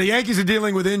 Now, the Yankees are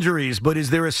dealing with injuries, but is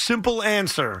there a simple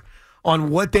answer on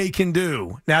what they can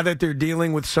do now that they're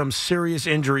dealing with some serious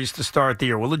injuries to start the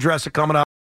year? We'll address it coming up.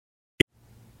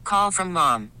 Call from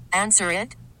mom. Answer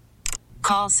it.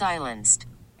 Call silenced.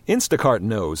 Instacart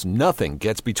knows nothing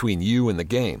gets between you and the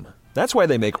game. That's why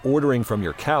they make ordering from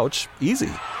your couch easy.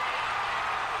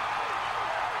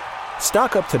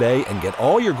 Stock up today and get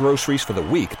all your groceries for the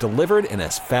week delivered in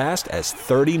as fast as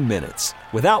 30 minutes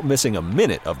without missing a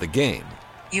minute of the game.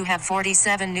 You have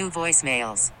 47 new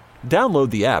voicemails. Download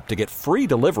the app to get free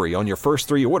delivery on your first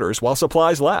 3 orders while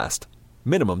supplies last.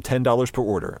 Minimum $10 per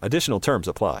order. Additional terms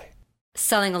apply.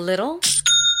 Selling a little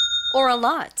or a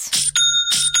lot?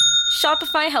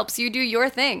 Shopify helps you do your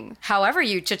thing, however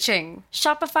you cha-ching.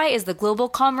 Shopify is the global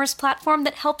commerce platform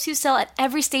that helps you sell at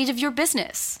every stage of your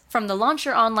business. From the launch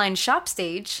your online shop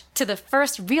stage, to the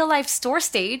first real-life store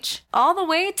stage, all the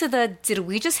way to the did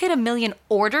we just hit 1 million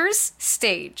orders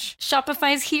stage.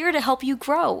 Shopify's here to help you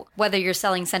grow. Whether you're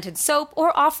selling scented soap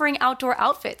or offering outdoor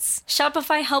outfits,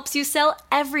 Shopify helps you sell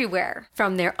everywhere.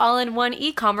 From their all-in-one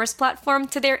e-commerce platform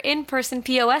to their in-person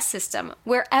POS system,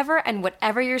 wherever and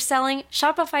whatever you're selling,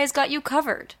 Shopify's got you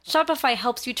covered. Shopify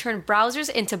helps you turn browsers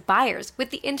into buyers with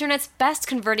the internet's best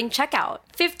converting checkout.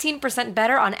 15%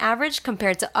 better on average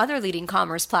compared to other leading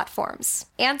commerce platforms.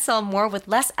 And sell more with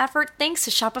less effort thanks to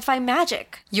Shopify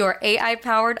Magic, your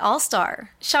AI-powered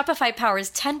all-star. Shopify powers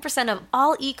 10% of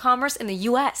all e-commerce in the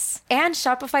U.S. And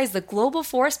Shopify is the global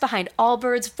force behind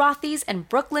Allbirds, Rothy's, and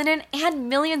Brooklinen, and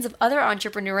millions of other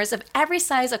entrepreneurs of every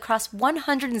size across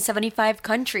 175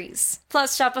 countries.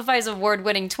 Plus, Shopify's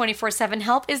award-winning 24/7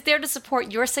 help is there to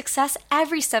support your success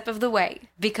every step of the way.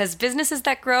 Because businesses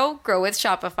that grow with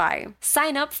Shopify.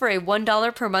 Sign up for a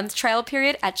 $1 per month trial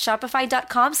period at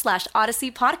shopify.com/Odyssey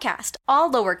Podcast,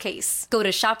 all lowercase. Go to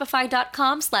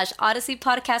shopify.com/Odyssey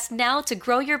Podcast now to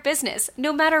grow your business,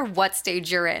 no matter what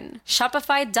stage you're in.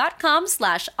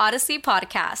 Shopify.com/Odyssey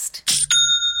Podcast.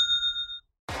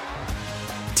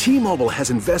 T-Mobile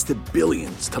has invested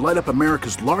billions to light up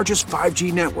America's largest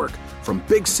 5G network, from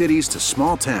big cities to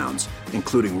small towns,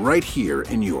 including right here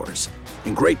in yours.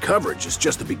 And great coverage is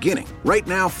just the beginning. Right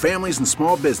now, families and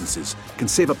small businesses can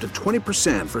save up to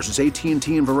 20% versus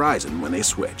AT&T and Verizon when they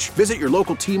switch. Visit your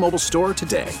local T-Mobile store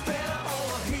today.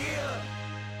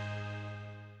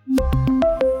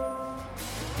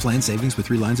 Plan savings with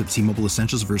 3 lines of T-Mobile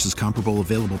Essentials versus comparable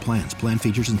available plans. Plan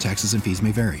features and taxes and fees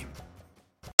may vary.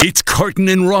 It's Carton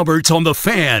and Roberts on The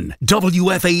Fan,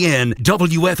 WFAN,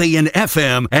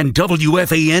 WFAN-FM, and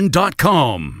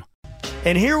WFAN.com.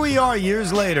 And here we are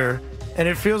years later, and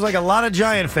it feels like a lot of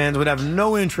Giant fans would have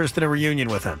no interest in a reunion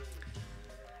with him.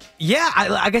 Yeah,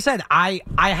 like I said, I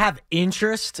have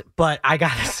interest, but I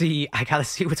gotta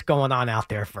see what's going on out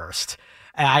there first.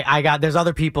 There's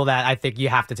other people that I think you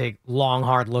have to take long,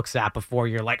 hard looks at before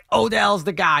you're like, Odell's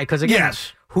the guy. Because again,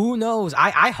 yes. Who knows?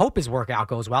 I hope his workout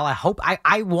goes well.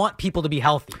 I want people to be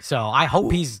healthy, so I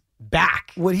hope he's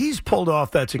back. What he's pulled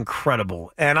off that's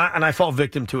incredible, and I fall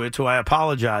victim to it, so I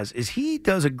apologize, is he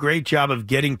does a great job of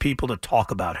getting people to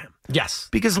talk about him. Yes.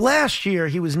 Because last year,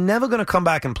 he was never going to come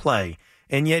back and play,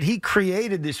 and yet he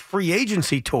created this free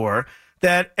agency tour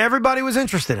that everybody was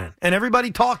interested in and everybody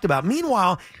talked about.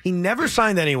 Meanwhile, he never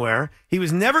signed anywhere. He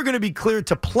was never going to be cleared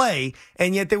to play,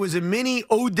 and yet there was a mini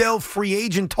Odell free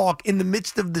agent talk in the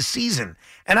midst of the season.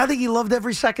 And I think he loved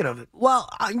every second of it.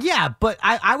 Well, yeah, but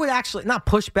I would actually not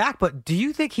push back, but do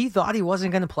you think he thought he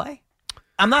wasn't going to play?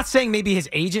 I'm not saying maybe his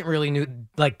agent really knew,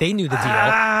 like they knew the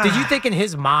deal. Did you think in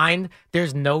his mind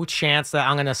there's no chance that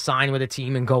I'm going to sign with a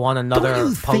team and go on another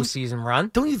postseason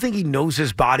run? Don't you think he knows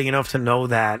his body enough to know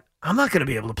that I'm not going to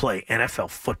be able to play NFL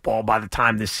football by the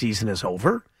time this season is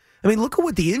over? I mean, look at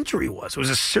what the injury was. It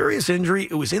was a serious injury.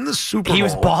 It was in the Super Bowl. He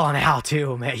was balling out,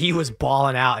 too, man. He was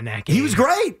balling out in that game. He was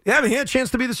great. Yeah, I mean, he had a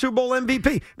chance to be the Super Bowl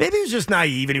MVP. Maybe he was just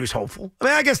naive and he was hopeful. I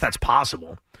mean, I guess that's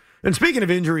possible. And speaking of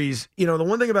injuries, you know, the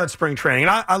one thing about spring training,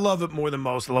 and I love it more than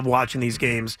most. I love watching these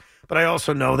games, but I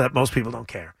also know that most people don't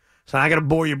care. So I got to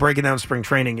bore you breaking down spring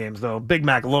training games, though. Big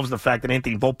Mac loves the fact that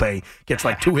Anthony Volpe gets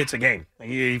like 2 hits a game.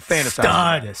 He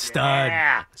fantasizes. Stud.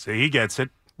 Yeah. So he gets it.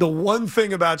 The one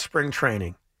thing about spring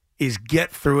training is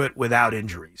get through it without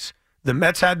injuries. The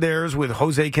Mets had theirs with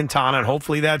Jose Quintana, and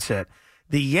hopefully that's it.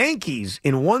 The Yankees,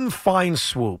 in one fine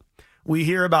swoop, we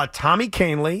hear about Tommy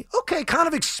Kahnle. Okay, kind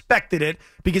of expected it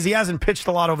because he hasn't pitched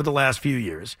a lot over the last few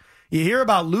years. You hear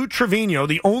about Lou Trevino,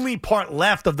 the only part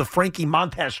left of the Frankie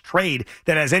Montas trade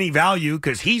that has any value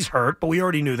because he's hurt, but we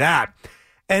already knew that.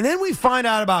 And then we find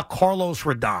out about Carlos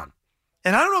Rodon.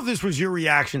 And I don't know if this was your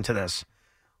reaction to this.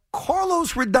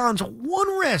 Carlos Rodon's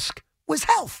one risk was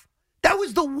health. That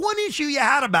was the one issue you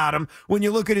had about him when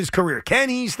you look at his career. Can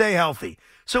he stay healthy?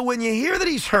 So when you hear that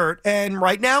he's hurt, and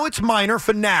right now it's minor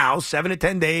for now, 7 to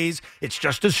 10 days, it's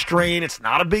just a strain, it's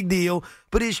not a big deal,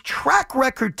 but his track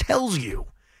record tells you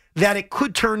that it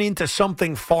could turn into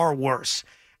something far worse.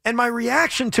 And my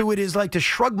reaction to it is like to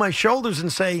shrug my shoulders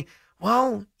and say,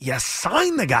 well, you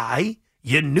signed the guy.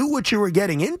 You knew what you were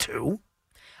getting into.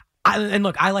 And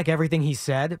look, I like everything he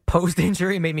said.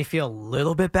 Post-injury made me feel a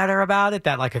little bit better about it,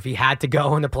 that like if he had to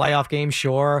go in the playoff game,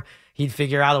 sure, he'd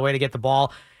figure out a way to get the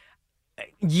ball.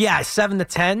 Yeah, 7 to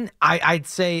 10, I'd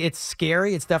say it's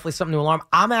scary. It's definitely something to alarm.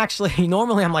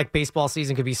 Normally I'm like, baseball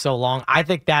season could be so long. I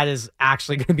think that is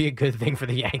actually going to be a good thing for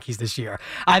the Yankees this year.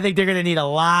 I think they're going to need a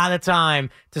lot of time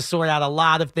to sort out a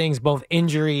lot of things, both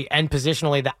injury and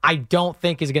positionally, that I don't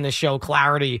think is going to show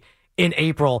clarity in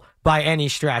April by any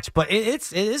stretch. But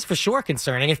it is for sure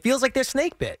concerning. It feels like they're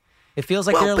snake bit. It feels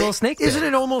like they're a little snake bit. Isn't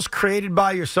it almost created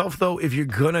by yourself, though, if you're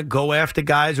going to go after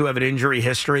guys who have an injury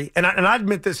history? And I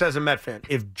admit this as a Met fan.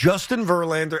 If Justin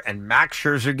Verlander and Max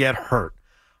Scherzer get hurt,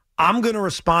 I'm going to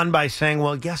respond by saying,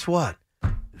 well, guess what?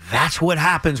 That's what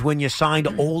happens when you sign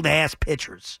old-ass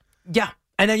pitchers. Yeah.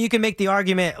 And then you can make the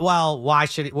argument, well, why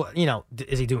should he,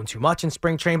 is he doing too much in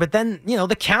spring training? But then,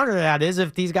 the counter to that is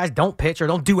if these guys don't pitch or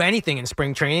don't do anything in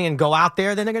spring training and go out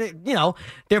there, then they're going to,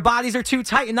 their bodies are too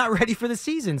tight and not ready for the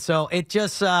season. So it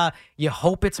just, you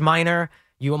hope it's minor.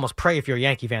 You almost pray if you're a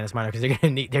Yankee fan it's minor because they're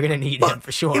going to need him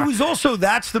for sure. It was also,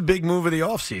 that's the big move of the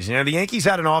offseason. The Yankees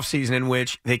had an offseason in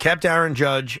which they kept Aaron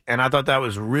Judge, and I thought that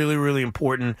was really, really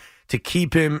important to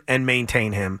keep him and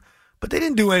maintain him. But they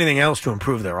didn't do anything else to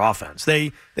improve their offense.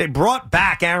 They brought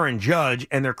back Aaron Judge,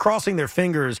 and they're crossing their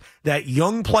fingers that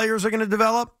young players are going to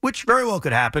develop, which very well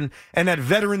could happen, and that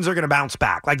veterans are going to bounce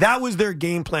back. Like, that was their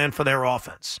game plan for their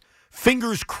offense.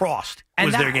 Fingers crossed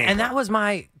was their game plan. And that was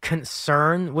my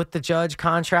concern with the Judge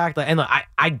contract. And look,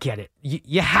 I get it.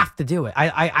 You have to do it.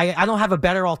 I don't have a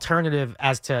better alternative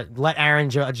as to let Aaron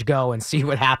Judge go and see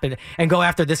what happened and go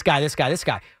after this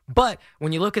guy. But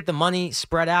when you look at the money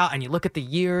spread out and you look at the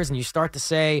years and you start to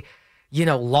say,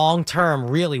 long term,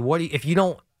 really, if you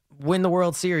don't win the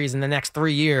World Series in the next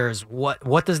 3 years,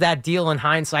 what does that deal in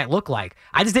hindsight look like?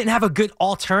 I just didn't have a good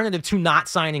alternative to not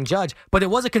signing Judge, but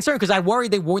it was a concern because I worried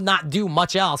they would not do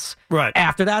much else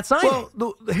after that signing.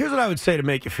 Well, here's what I would say to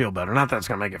make you feel better. Not that it's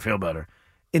going to make you feel better.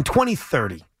 In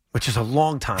 2030, which is a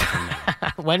long time from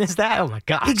now. When is that? Oh, my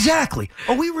gosh. Exactly.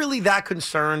 Are we really that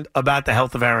concerned about the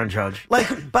health of Aaron Judge?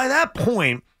 Like, by that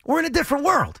point, we're in a different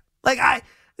world.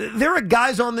 There are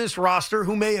guys on this roster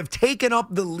who may have taken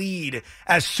up the lead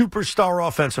as superstar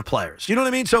offensive players. You know what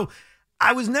I mean? So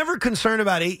I was never concerned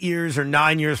about 8 years or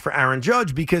 9 years for Aaron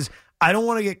Judge because I don't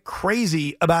want to get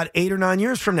crazy about 8 or 9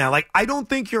 years from now. I don't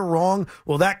think you're wrong.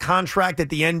 Will that contract at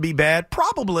the end be bad?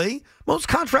 Probably. Most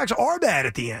contracts are bad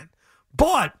at the end.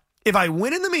 But if I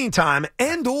win in the meantime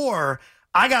or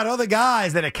I got other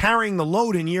guys that are carrying the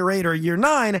load in year 8 or year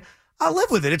 9, I'll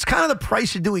live with it. It's kind of the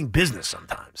price of doing business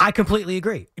sometimes. I completely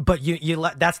agree. But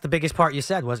that's the biggest part you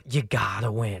said was you got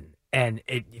to win. And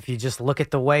if you just look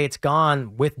at the way it's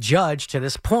gone with Judge to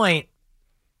this point,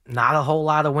 not a whole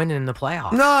lot of winning in the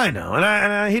playoffs. No, I know.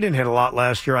 And he didn't hit a lot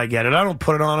last year. I get it. I don't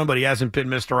put it on him, but he hasn't been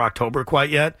Mr. October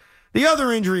quite yet. The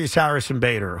other injury is Harrison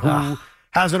Bader, who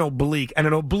has an oblique. And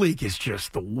an oblique is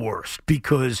just the worst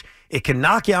because it can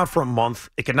knock you out for a month.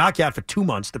 It can knock you out for 2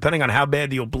 months, depending on how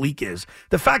bad the oblique is.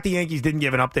 The fact the Yankees didn't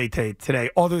give an update today,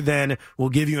 other than we'll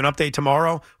give you an update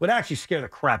tomorrow, would actually scare the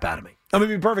crap out of me. I'm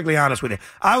going to be perfectly honest with you.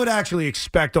 I would actually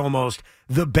expect almost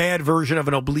the bad version of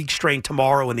an oblique strain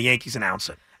tomorrow when the Yankees announce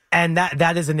it. And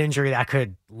that is an injury that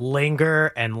could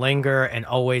linger and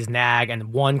always nag,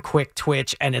 and one quick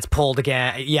twitch and it's pulled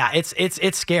again. Yeah,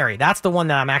 it's scary. That's the one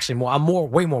that I'm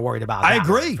way more worried about. I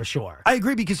agree for sure. I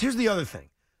agree because here's the other thing.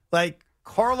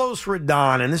 Carlos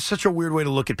Rodon, and this is such a weird way to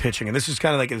look at pitching, and this is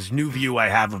kind of like this new view I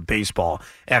have of baseball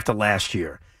after last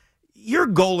year. Your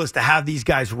goal is to have these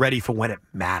guys ready for when it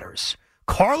matters.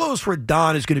 Carlos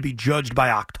Rodon is going to be judged by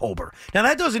October. Now,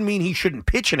 that doesn't mean he shouldn't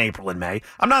pitch in April and May.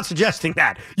 I'm not suggesting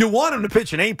that. You want him to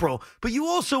pitch in April, but you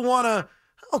also want to,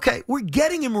 okay, we're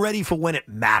getting him ready for when it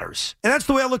matters. And that's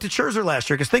the way I looked at Scherzer last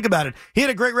year, because think about it. He had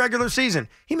a great regular season.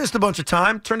 He missed a bunch of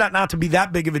time. Turned out not to be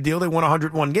that big of a deal. They won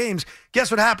 101 games.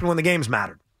 Guess what happened when the games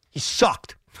mattered? He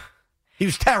sucked. He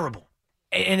was terrible.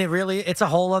 And it's a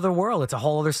whole other world. It's a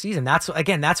whole other season. That's what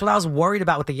I was worried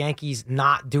about with the Yankees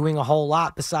not doing a whole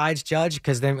lot besides Judge.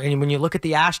 Because then when you look at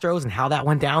the Astros and how that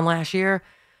went down last year,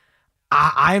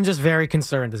 I am just very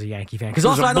concerned as a Yankee fan. Because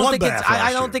also I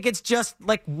don't think it's just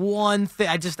like one thing.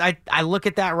 I look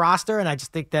at that roster and I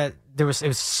just think that it was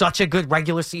such a good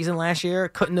regular season last year.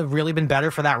 Couldn't have really been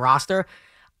better for that roster.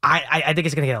 I think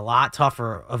it's going to get a lot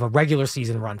tougher of a regular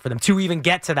season run for them to even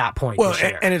get to that point this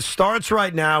year. And it starts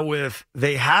right now with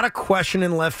they had a question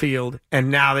in left field,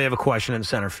 and now they have a question in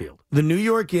center field. The New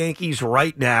York Yankees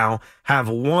right now have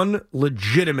one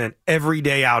legitimate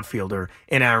everyday outfielder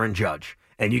in Aaron Judge.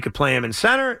 And you could play him in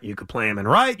center, you could play him in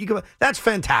right. That's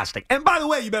fantastic. And by the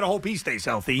way, you better hope he stays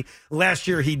healthy. Last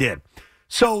year he did.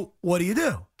 So what do?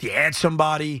 Do you add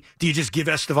somebody? Do you just give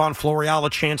Estevan Florial a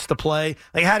chance to play?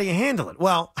 How do you handle it?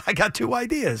 Well, I got two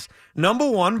ideas. Number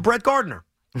one, Brett Gardner.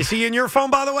 Is he in your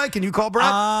phone, by the way? Can you call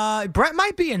Brett? Brett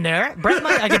might be in there.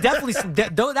 I could definitely.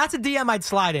 That's a DM I'd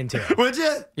slide into. Would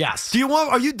you? Yes.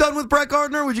 Are you done with Brett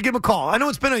Gardner? Would you give him a call? I know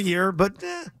it's been a year, but.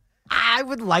 I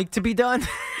would like to be done,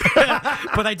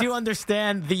 but I do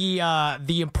understand the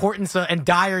importance and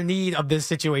dire need of this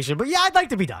situation. But yeah, I'd like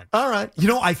to be done. All right.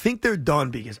 I think they're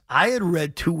done because I had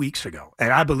read 2 weeks ago,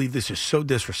 and I believe this is so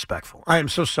disrespectful. I am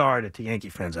so sorry to Yankee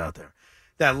fans out there,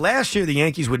 that last year the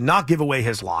Yankees would not give away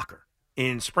his locker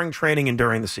in spring training and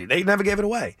during the season. They never gave it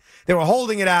away. They were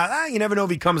holding it out. You never know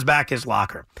if he comes back, his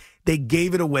locker. They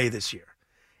gave it away this year.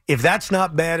 If that's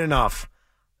not bad enough,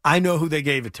 I know who they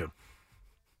gave it to.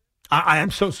 I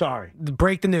am so sorry.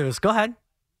 Break the news. Go ahead.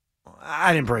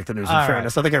 I didn't break the news, in All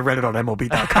fairness. I think I read it on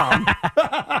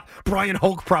MLB.com. Brian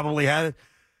Hoke probably had it.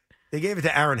 They gave it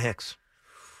to Aaron Hicks.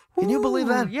 Can you believe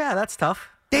that? Yeah, that's tough.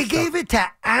 They gave it to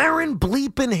Aaron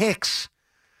bleeping Hicks.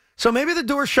 So maybe the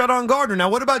door's shut on Gardner. Now,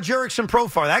 what about Jurickson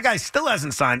Profar? That guy still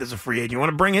hasn't signed as a free agent. You want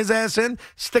to bring his ass in,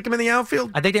 stick him in the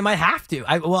outfield? I think they might have to.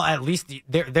 Well, at least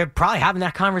they're probably having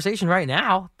that conversation right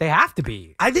now. They have to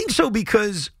be. I think so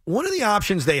because one of the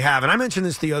options they have, and I mentioned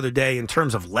this the other day in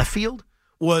terms of left field,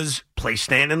 was play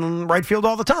Stanton in right field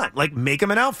all the time. Like, make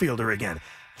him an outfielder again.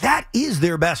 That is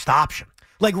their best option.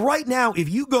 Like, right now, if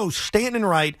you go Stanton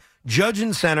right, Judge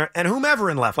in center, and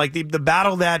whomever in left, like the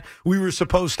battle that we were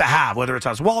supposed to have, whether it's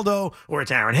Oswaldo, or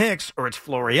it's Aaron Hicks, or it's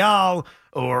Florial,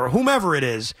 or whomever it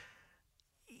is,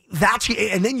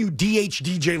 and then you DH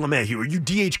DJ LeMahieu, or you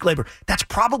DH Glaber. That's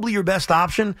probably your best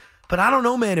option. But I don't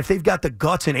know, man, if they've got the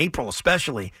guts in April,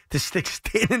 especially, to stick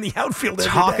Stanton in the outfield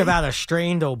every Talk day. about a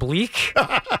strained oblique.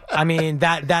 I mean,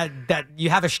 that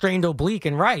you have a strained oblique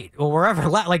in right or wherever.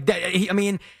 Like that. I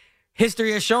mean,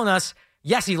 history has shown us.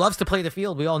 Yes, he loves to play the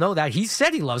field. We all know that. He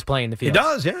said he loves playing the field. He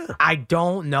does, yeah. I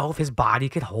don't know if his body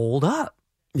could hold up.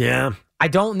 Yeah. I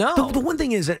don't know. The one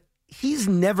thing is that he's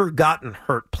never gotten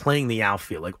hurt playing the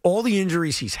outfield. Like, all the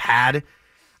injuries he's had.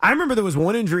 I remember there was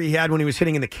one injury he had when he was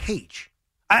hitting in the cage.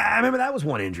 I remember that was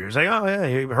one injury. It was like, oh, yeah,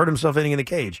 he hurt himself hitting in the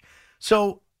cage.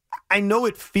 So I know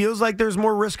it feels like there's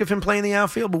more risk of him playing the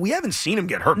outfield, but we haven't seen him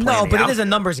get hurt playing the outfield. No, but it is a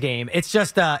numbers game. It's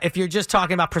just if you're just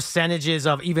talking about percentages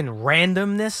of even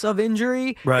randomness of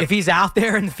injury, right. If he's out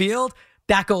there in the field,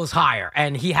 that goes higher.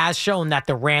 And he has shown that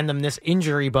the randomness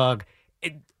injury bug,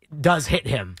 it does hit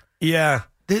him. Yeah.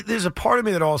 There's a part of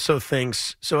me that also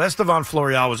thinks, so Estevan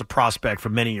Florial was a prospect for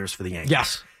many years for the Yankees.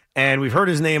 Yes. And we've heard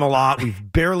his name a lot.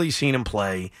 We've barely seen him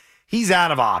play. He's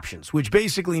out of options, which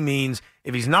basically means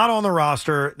if he's not on the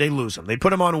roster, they lose him. They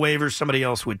put him on waivers, somebody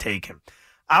else would take him.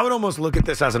 I would almost look at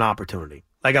this as an opportunity,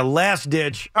 like a last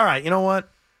ditch. All right, you know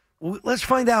what? Let's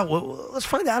find out. Let's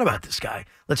find out about this guy.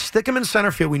 Let's stick him in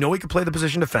center field. We know he can play the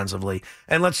position defensively,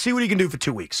 and let's see what he can do for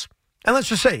 2 weeks. And let's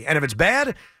just say, and if it's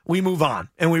bad, we move on.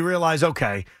 And we realize,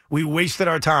 okay, we wasted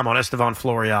our time on Estevan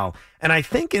Florial. And I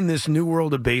think in this new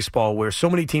world of baseball where so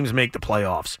many teams make the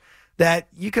playoffs, that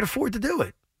you could afford to do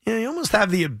it. You know, you almost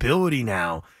have the ability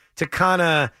now to kind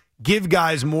of give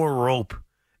guys more rope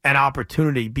and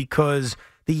opportunity because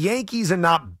the Yankees are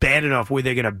not bad enough where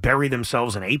they're going to bury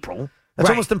themselves in April. That's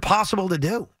Right. almost impossible to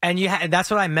do. And that's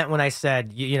what I meant when I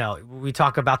said, you know, we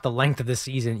talk about the length of the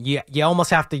season. You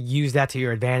almost have to use that to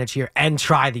your advantage here and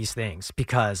try these things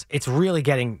because it's really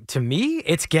getting, to me,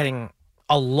 it's getting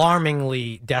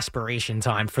alarmingly desperation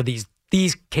time for these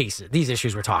cases, these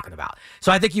issues we're talking about.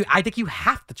 So I think you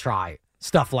have to try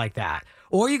stuff like that.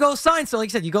 Or you go sign, so like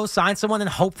you said, you go sign someone and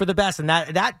hope for the best. And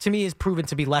that to me is proven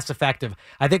to be less effective.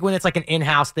 I think when it's like an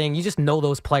in-house thing, you just know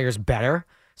those players better.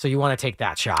 So you want to take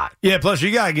that shot. Yeah, plus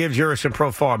you got to give Jurickson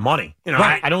Profar money. You know,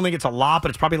 Right. I don't think it's a lot, but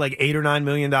it's probably like $8 or $9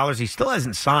 million. He still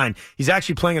hasn't signed. He's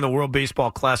actually playing in the World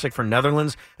Baseball Classic for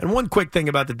Netherlands. And one quick thing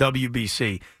about the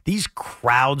WBC, these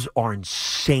crowds are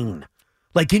insane.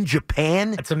 Like in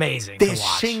Japan, It's amazing. they're to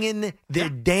watch. singing, they're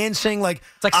dancing. Like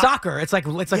It's like soccer. It's like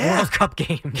Yeah. World Cup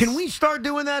games. Can we start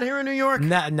doing that here in New York?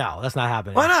 No, that's not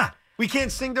happening. Why not? We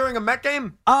can't sing during a Met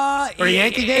game? Or a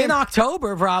Yankee in game?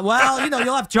 October, bro. Well, you know,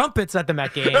 you'll have trumpets at the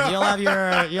Met game. You'll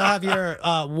have your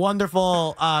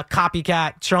wonderful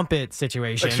copycat trumpet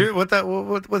situation. Like, sure, what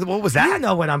was that? You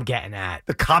know what I'm getting at.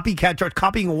 The copycat,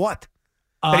 copying what?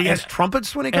 That he has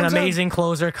trumpets when he An comes out? amazing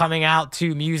closer coming out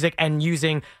to music and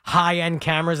using high-end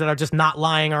cameras that are just not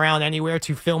lying around anywhere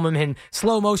to film him in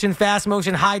slow motion, fast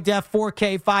motion, high def,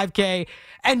 4K, 5K.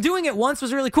 And doing it once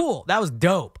was really cool. That was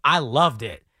dope. I loved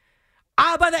it.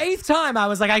 By the 8th time, I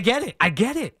was like, I get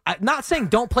it. I'm not saying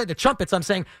don't play the trumpets. I'm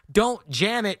saying don't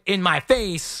jam it in my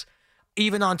face,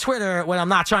 even on Twitter when I'm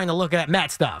not trying to look at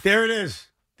Met stuff. There it is.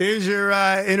 There's your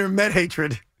inner Met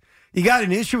hatred. You got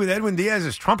an issue with Edwin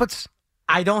Diaz's trumpets?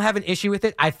 I don't have an issue with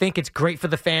it. I think it's great for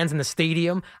the fans in the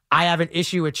stadium. I have an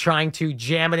issue with trying to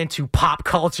jam it into pop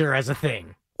culture as a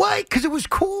thing. Why? Because it was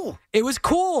cool. It was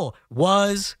cool.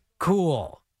 Was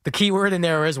cool. The key word in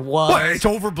there is was. What, it's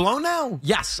overblown now?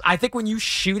 Yes. I think when you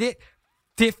shoot it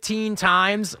 15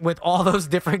 times with all those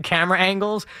different camera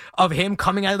angles of him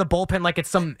coming out of the bullpen like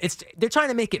they're trying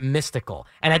to make it mystical.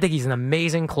 And I think he's an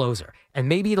amazing closer. And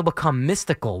maybe it'll become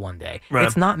mystical one day. Right.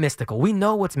 It's not mystical. We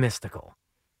know what's mystical.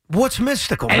 What's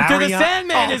mystical? Enter the Mariano-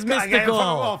 Sandman is God, mystical.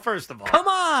 Well, first of all, Come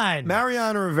on.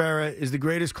 Mariano Rivera is the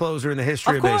greatest closer in the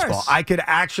history of Of course. baseball. I could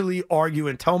actually argue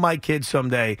and tell my kids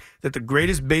someday that the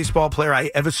greatest baseball player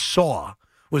I ever saw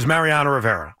was Mariano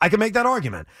Rivera. I can make that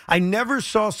argument. I never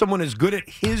saw someone as good at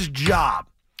his job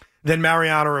than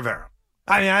Mariano Rivera.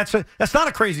 I mean, that's not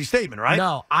a crazy statement, right?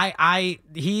 No,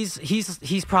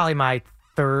 he's probably my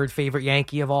third favorite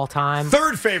Yankee of all time.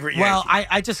 Third favorite Yankee. Well,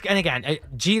 and again,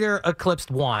 Jeter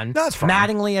eclipsed one. That's fine.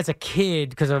 Mattingly as a kid,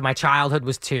 because of my childhood,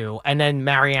 was two. And then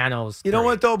Mariano's You know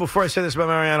what, though? Before I say this about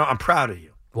Mariano, I'm proud of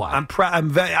you. What? I'm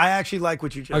proud. I actually like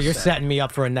what you just said. Oh, you're setting me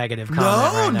up for a negative comment No,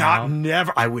 right now. not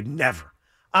never. I would never.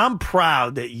 I'm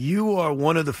proud that you are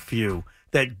one of the few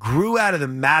that grew out of the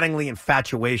Mattingly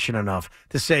infatuation enough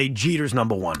to say Jeter's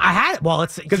number one. I had it. Well,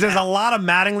 it's because there's a lot of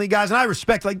Mattingly guys, and I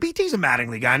respect, like, BT's a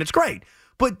Mattingly guy, and it's great.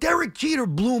 But Derek Jeter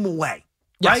blew him away,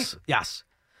 right? Yes.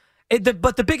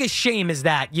 But the biggest shame is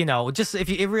that, just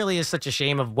it really is such a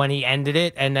shame of when he ended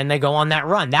it and then they go on that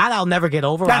run. That I'll never get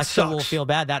over. I still will feel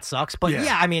bad. That sucks. But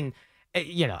yeah I mean,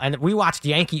 and we watched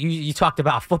Yankee. You talked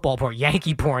about football porn,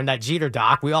 Yankee porn, that Jeter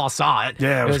doc. We all saw it.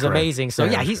 Yeah, it was amazing. So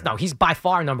he's by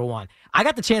far number one. I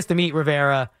got the chance to meet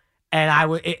Rivera, and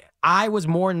I was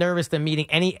more nervous than meeting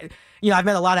any. I've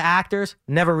met a lot of actors,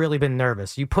 never really been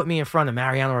nervous. You put me in front of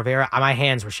Mariano Rivera, my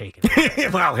hands were shaking.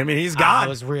 Well, I mean, he's God. I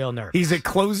was real nervous. He's a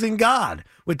closing God.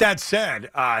 With that said,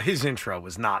 his intro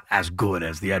was not as good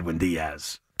as the Edwin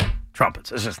Diaz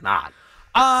trumpets. It's just not.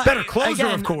 Better closer,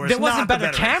 again, of course. There wasn't not the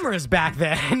better cameras back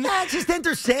then. Yeah, it's just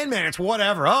Enter Sandman. It's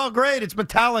whatever. Oh, great. It's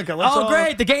Metallica.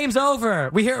 Great. The game's over.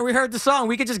 We heard the song.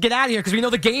 We could just get out of here because we know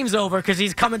the game's over because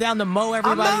he's coming down to mow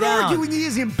everybody down. I'm not arguing he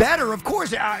isn't better. Of course.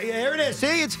 Here it is.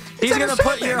 See, he's going to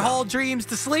put your whole dreams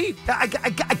to sleep. I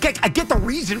get the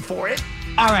reason for it.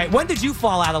 All right. When did you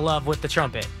fall out of love with the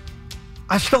trumpet?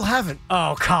 I still haven't.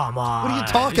 Oh, come on. What are you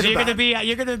talking about?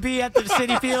 You're gonna be at the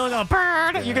City Field. Oh,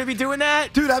 bird. You're gonna be doing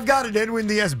that, dude. I've got an Edwin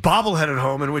Diaz bobblehead at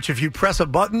home in which, if you press a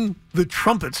button, the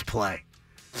trumpets play.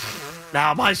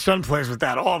 Now, my son plays with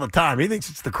that all the time. He thinks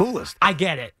it's the coolest. I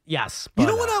get it. Yes. You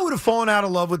know when I would have fallen out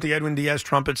of love with the Edwin Diaz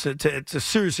trumpets? To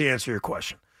seriously answer your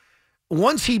question,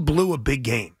 once he blew a big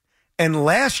game, and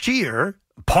last year,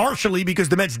 partially because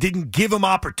the Mets didn't give him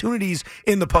opportunities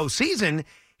in the postseason.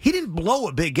 He didn't blow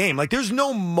a big game. Like, there's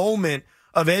no moment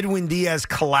of Edwin Diaz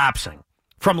collapsing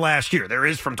from last year. There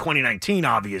is from 2019,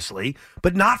 obviously,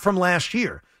 but not from last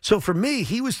year. So for me,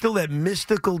 he was still that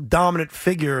mystical, dominant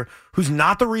figure who's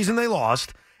not the reason they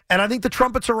lost. And I think the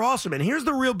trumpets are awesome. And here's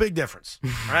the real big difference.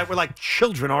 All right, we're like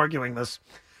children arguing this.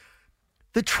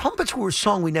 The trumpets were a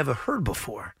song we never heard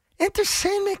before. Enter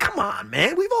Sandman, come on,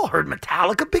 man. We've all heard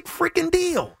Metallica, big freaking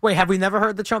deal. Wait, have we never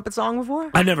heard the trumpet song before?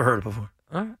 I never heard it before.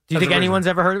 Do you think anyone's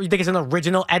ever heard it? You think it's an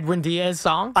original Edwin Diaz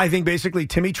song? I think basically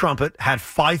Timmy Trumpet had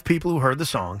 5 people who heard the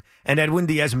song, and Edwin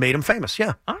Diaz made him famous.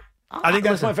 Yeah. I think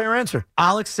that's my fair answer.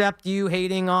 I'll accept you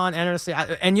hating on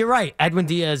NRC. And you're right. Edwin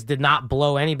Diaz did not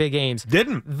blow any big games.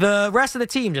 Didn't. The rest of the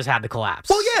team just had to collapse.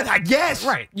 Well, yeah, I guess.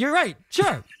 Right. You're right.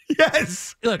 Sure.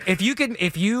 Yes. Look, if you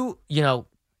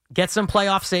get some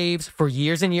playoff saves for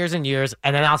years and years and years,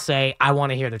 and then I'll say, I want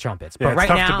to hear the trumpets. Yeah, but right it's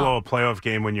tough now, to blow a playoff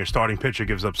game when your starting pitcher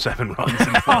gives up 7 runs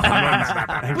and 4 runs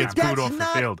and gets booed off the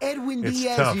field. Edwin It's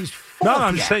Diaz's tough. fault. No,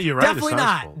 I'm just saying you're right. Definitely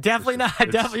not. Definitely not.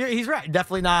 He's right.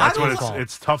 Definitely not.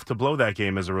 It's tough to blow that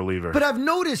game as a reliever. But I've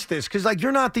noticed this because,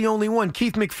 you're not the only one.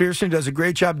 Keith McPherson does a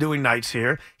great job doing nights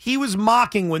here. He was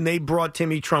mocking when they brought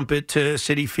Timmy Trumpet to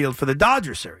Citi Field for the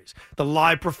Dodger series, the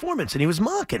live performance, and he was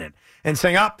mocking it and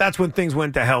saying, that's when things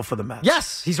went to hell for the Mets.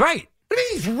 Yes, he's right. What do you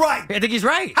mean he's right? I think he's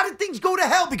right. How did things go to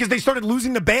hell? Because they started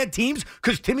losing to bad teams?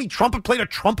 Because Timmy Trumpet played a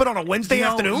trumpet on a Wednesday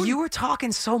afternoon? You were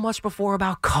talking so much before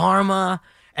about karma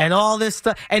and all this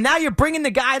stuff. And now you're bringing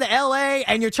the guy to L.A.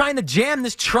 and you're trying to jam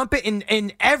this trumpet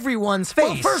in everyone's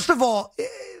face. Well, first of all,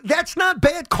 that's not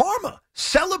bad karma.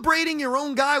 Celebrating your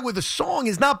own guy with a song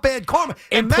is not bad karma.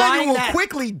 Emmanuel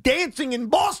Quickly dancing in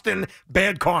Boston,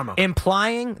 bad karma.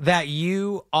 Implying that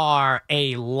you are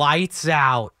a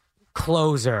lights-out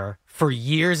closer for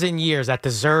years and years that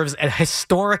deserves a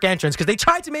historic entrance because they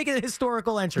tried to make it a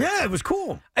historical entrance. Yeah, it was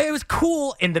cool. It was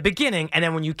cool in the beginning, and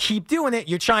then when you keep doing it,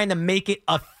 you're trying to make it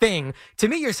a thing. To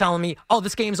me, you're telling me,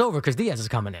 this game's over because Diaz is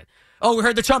coming in. Oh, we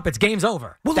heard the trumpets. Game's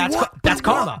over. Well, that's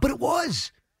karma. But it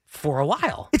was. For a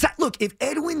while. Look, if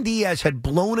Edwin Diaz had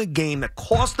blown a game that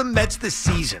cost the Mets the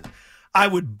season, I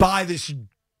would buy this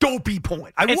dopey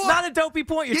point. It's not a dopey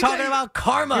point. You're talking about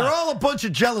karma. You're all a bunch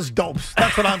of jealous dopes.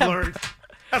 That's what I've learned.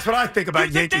 That's what I think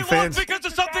about Yankee fans. Because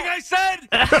of something I said?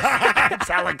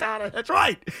 Salicata. That's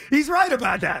right. He's right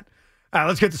about that. All right,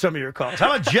 let's get to some of your calls.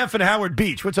 How about Jeff in Howard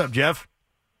Beach? What's up, Jeff?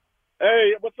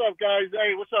 Hey, what's up, guys?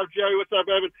 Hey, what's up, Jerry? What's up,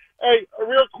 Evan? Hey,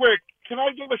 real quick, can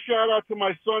I give a shout-out to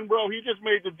my son, bro? He just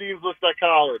made the Dean's List at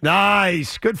college.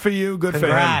 Nice. Good for you. Good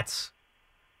Congrats.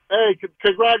 for him. Hey,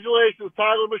 congratulations,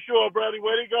 Tyler Mashore, Brady.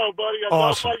 Way to go, buddy. At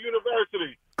Awesome. Delphi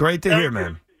University. Great to Thank hear, you.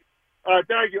 man.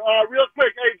 Thank you. Real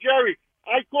quick, hey, Jerry,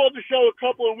 I called the show a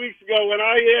couple of weeks ago, and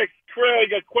I asked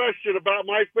Craig a question about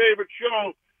my favorite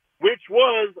show, which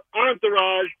was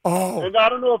Entourage. Oh. And I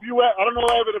don't know,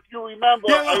 Evan, if you remember.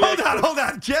 Yeah, well, hold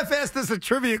on. Jeff asked us a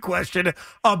trivia question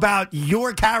about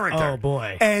your character. Oh,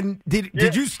 boy. And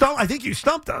did you stump? I think you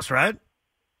stumped us, right?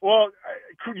 Well,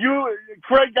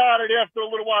 Craig got it after a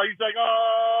little while. He's like,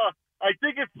 I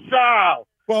think it's Sal.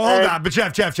 Well, hold on. But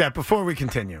Jeff, before we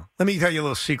continue, let me tell you a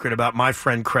little secret about my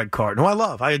friend Craig Carton, who I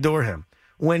love. I adore him.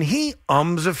 When he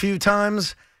a few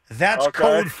times, that's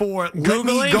code for let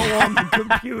me go on the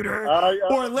computer.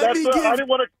 Or let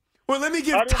me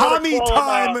give Tommy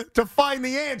time to find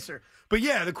the answer. But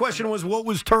yeah, the question was, what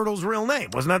was Turtle's real name?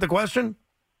 Wasn't that the question?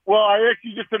 Well, I asked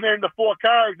you just to name the 4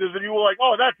 characters, and you were like,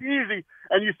 oh, that's easy.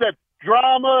 And you said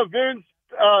Drama, Vince,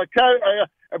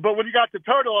 but when you got to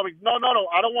Turtle, I'm like, no,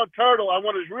 I don't want Turtle. I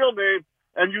want his real name.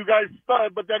 And you guys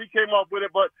started, but then he came up with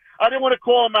it. But I didn't want to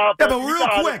call him out. Yeah,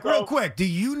 but real quick, do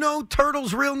you know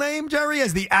Turtle's real name, Jerry,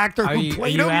 as the actor who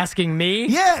played him? Are you asking me?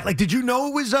 Yeah, like, did you know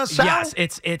it was Sal? Yes,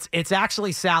 it's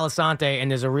actually Sal Asante, and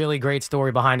there's a really great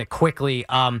story behind it. Quickly,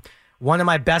 one of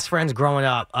my best friends growing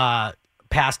up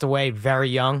passed away very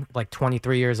young, like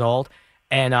 23 years old.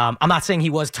 And I'm not saying he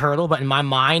was Turtle, but in my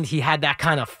mind, he had that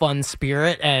kind of fun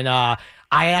spirit. And I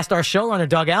asked our showrunner,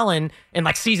 Doug Ellen, in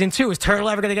like season 2, is Turtle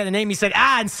ever going to get a name? He said,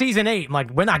 in season 8. I'm like,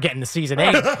 we're not getting to season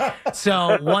 8.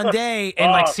 So one day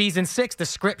in like season 6, the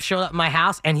script showed up at my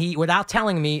house, and he, without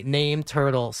telling me, named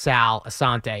Turtle Sal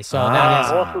Asante.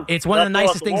 So it's one of the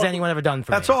nicest things anyone ever done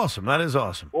for me. That's awesome. That is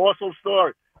awesome. Awesome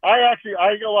story. I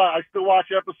ain't gonna lie, I still watch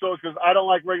episodes because I don't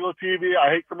like regular TV. I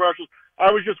hate commercials.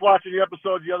 I was just watching the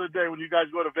episode the other day when you guys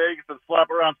go to Vegas and slap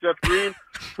around Seth Green.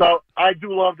 So I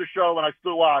do love the show, and I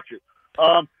still watch it.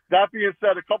 That being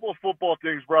said, a couple of football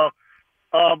things, bro.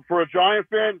 For a Giant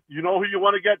fan, you know who you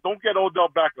want to get? Don't get Odell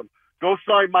Beckham. Go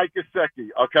sign Mike Gesicki,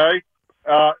 okay?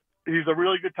 He's a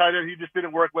really good tight end. He just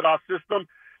didn't work with our system.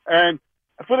 And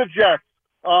for the Jets,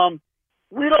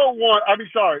 we don't want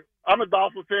 – sorry. I'm a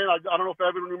Dolphins fan. I don't know if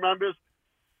everyone remembers.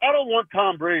 I don't want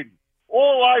Tom Brady.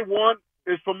 All I want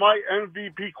is for my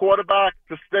MVP quarterback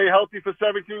to stay healthy for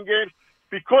 17 games,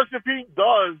 because if he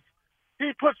does,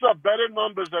 he puts up better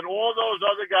numbers than all those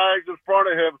other guys in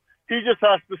front of him. He just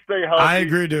has to stay healthy. I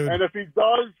agree, dude. And if he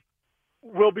does,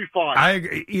 we'll be fine. I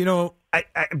agree. You know,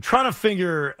 I'm trying to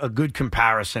figure a good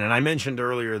comparison, and I mentioned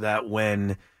earlier that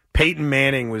when Peyton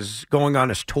Manning was going on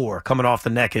his tour, coming off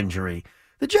the neck injury,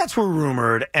 the Jets were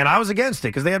rumored, and I was against it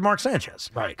because they had Mark Sanchez.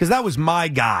 Right. Because that was my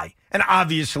guy, and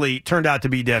obviously turned out to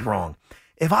be dead wrong.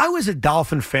 If I was a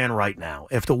Dolphin fan right now,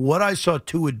 after what I saw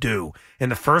Tua do in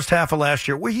the first half of last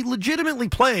year, where he legitimately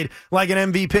played like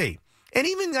an MVP, and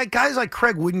even like guys like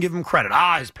Craig wouldn't give him credit.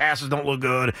 His passes don't look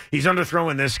good. He's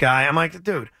underthrowing this guy. I'm like,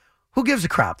 dude, who gives a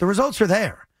crap? The results are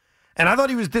there. And I thought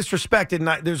he was disrespected,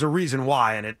 and there's a reason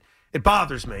why, and it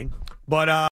bothers me.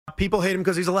 But people hate him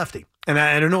because he's a lefty, and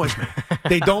it annoys me.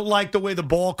 They don't like the way the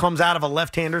ball comes out of a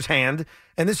left-hander's hand,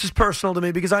 and this is personal to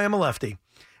me because I am a lefty.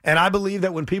 And I believe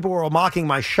that when people were mocking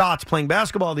my shots playing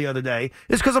basketball the other day,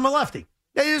 it's because I'm a lefty.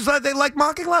 They like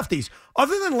mocking lefties.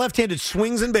 Other than left-handed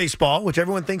swings in baseball, which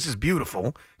everyone thinks is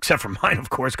beautiful, except for mine,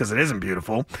 of course, because it isn't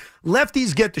beautiful,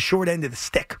 lefties get the short end of the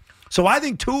stick. So I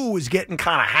think Tua was getting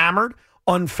kind of hammered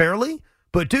unfairly.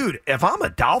 But, dude, if I'm a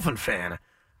Dolphin fan,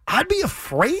 I'd be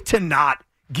afraid to not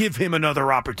give him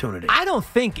another opportunity. I don't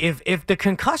think if the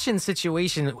concussion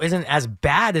situation isn't as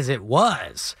bad as it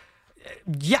was.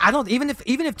 Yeah, I don't even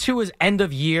if Tua's end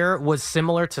of year was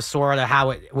similar to sort of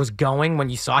how it was going when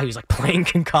you saw he was like playing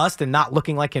concussed and not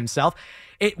looking like himself.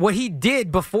 What he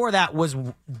did before that was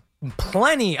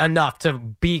plenty enough to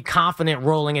be confident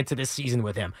rolling into this season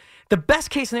with him. The best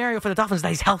case scenario for the Dolphins is that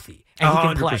he's healthy and he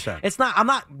can play.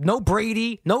 100%. No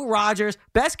Brady, no Rodgers.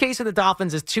 Best case of the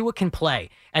Dolphins is Tua can play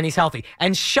and he's healthy.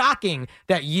 And shocking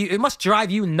that it must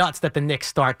drive you nuts that the Knicks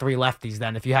start 3 lefties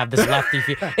then if you have this lefty.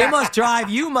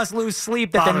 You must lose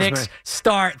sleep that the Knicks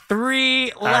start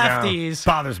 3 lefties.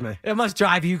 Bothers me. It must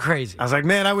drive you crazy. I was like,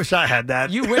 man, I wish I had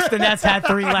that. You wish the Nets had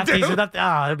 3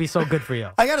 lefties. It'd be so good for you.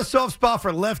 I got a soft spot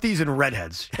for lefties and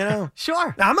redheads. You know?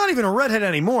 Sure. Now, I'm not even a redhead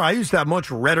anymore. I used to have much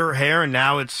redder hair, and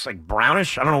now it's like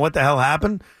brownish. I don't know what the hell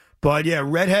happened. But yeah,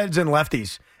 redheads and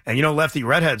lefties. And you know, lefty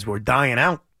redheads were dying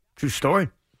out. True story.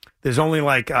 There's only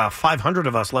like 500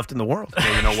 of us left in the world.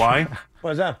 Well, you know why?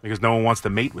 What is that? Because no one wants to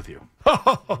mate with you.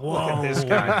 Whoa. Look at this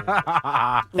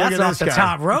guy. That's off the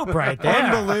top rope right there.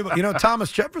 Unbelievable. You know,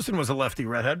 Thomas Jefferson was a lefty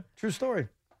redhead. True story.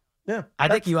 Yeah, I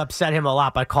think you upset him a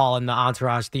lot by calling the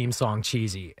Entourage theme song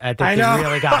cheesy. I think I know. you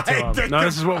really got to him. No,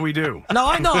 this is what we do. No,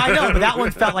 I know, but that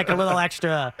one felt like a little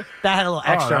extra. That had a little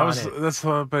extra on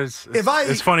it. But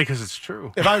it's funny because it's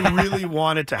true. If I really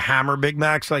wanted to hammer Big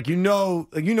Macs, like you know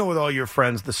with all your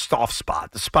friends, the soft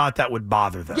spot, the spot that would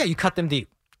bother them. Yeah, you cut them deep.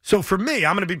 So for me,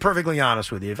 I'm going to be perfectly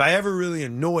honest with you. If I ever really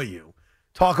annoy you,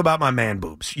 talk about my man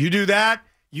boobs. You do that,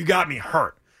 you got me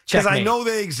hurt. Because I know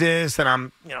they exist and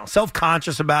I'm,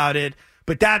 self-conscious about it.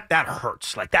 But that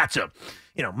hurts. Like that's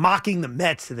mocking the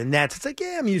Mets to the Nets. It's like,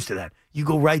 yeah, I'm used to that. You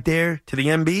go right there to the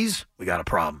MBs, we got a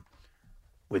problem.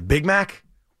 With Big Mac,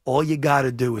 all you got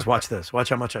to do is watch this. Watch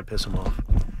how much I piss him off.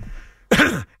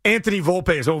 Anthony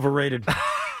Volpe is overrated.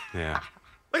 Yeah.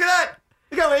 Look at that.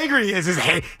 Look how angry he is.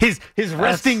 His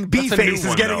resting B face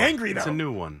is getting angry now. It's a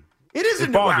new one. It is a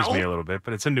new one. It bothers one. me a little bit,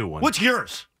 but it's a new one. What's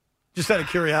yours? Just out of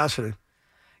curiosity.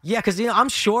 Yeah, because I'm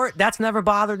short. That's never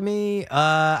bothered me.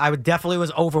 I definitely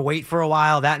was overweight for a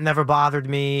while. That never bothered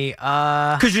me.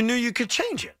 Because you knew you could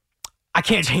change it. I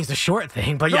can't change the short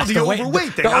thing, but yes, the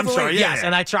overweight thing. I'm sorry. Yes, yeah.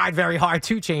 and I tried very hard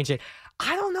to change it.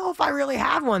 I don't know if I really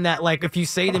have one that, like, if you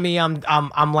say to me,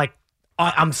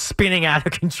 I'm spinning out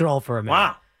of control for a minute.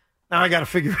 Wow. Now I got to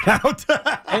figure it out.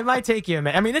 It might take you a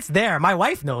minute. I mean, it's there. My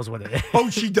wife knows what it is.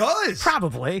 Oh, she does?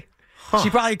 Probably. Huh. She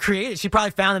probably created it. She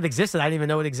probably found it existed. I didn't even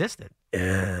know it existed.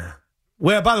 Yeah.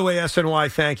 Well, by the way,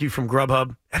 SNY, thank you from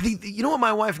Grubhub. I think, you know what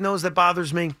my wife knows that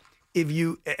bothers me?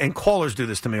 And callers do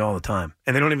this to me all the time,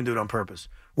 and they don't even do it on purpose.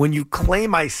 When you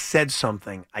claim I said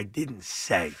something I didn't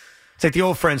say. It's like the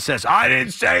old friend says, I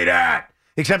didn't say that.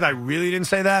 Except I really didn't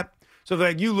say that. So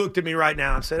like you looked at me right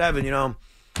now and said, Evan,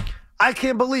 I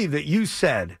can't believe that you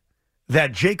said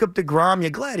that Jacob deGrom,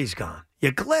 you're glad he's gone.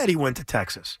 You're glad he went to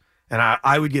Texas. And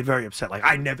I would get very upset. Like,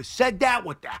 I never said that.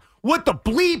 What the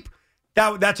bleep?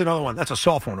 That's another one. That's a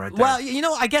soft one right there.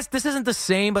 Well, I guess this isn't the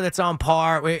same, but it's on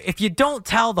par. If you don't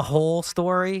tell the whole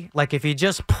story, like if you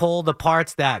just pull the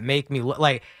parts that make me look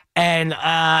like, and,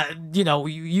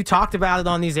 you talked about it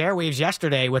on these airwaves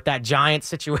yesterday with that Giant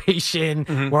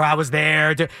situation where I was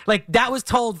there. That was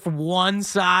told from one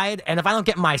side, and if I don't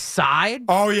get my side.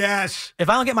 Oh, yes. If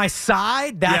I don't get my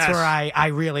side, that's where I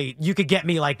really, you could get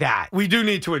me like that. We do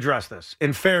need to address this,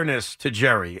 in fairness to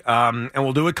Jerry. And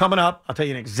we'll do it coming up. I'll tell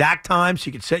you an exact time so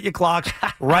you can set your clocks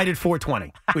right at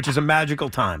 4:20, which is a magical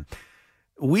time.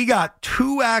 We got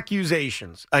 2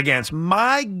 accusations against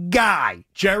my guy,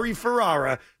 Jerry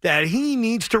Ferrara, that he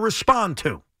needs to respond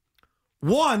to.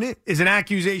 One is an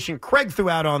accusation Craig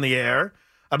threw out on the air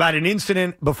about an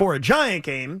incident before a Giant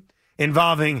game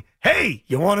involving, hey,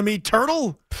 you want to meet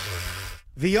Turtle?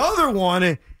 The other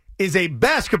one is a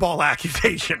basketball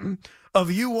accusation of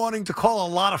you wanting to call a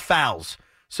lot of fouls.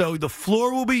 So the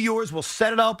floor will be yours. We'll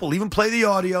set it up. We'll even play the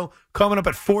audio coming up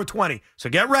at 4:20. So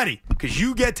get ready because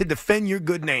you get to defend your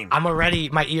good name. I'm already,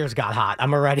 my ears got hot.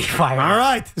 I'm already fired. All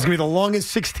right. This is going to be the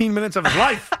longest 16 minutes of his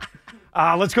life.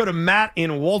 Let's go to Matt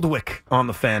in Waldwick on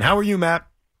the Fan. How are you, Matt?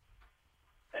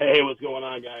 Hey, what's going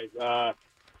on, guys?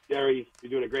 Jerry,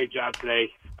 you're doing a great job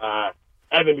today.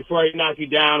 Evan, before I knock you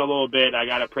down a little bit, I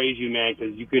got to praise you, man,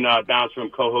 because you can bounce from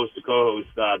co-host to co-host.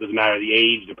 Doesn't matter the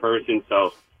age, the person.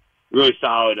 So really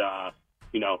solid,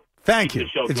 Thank you.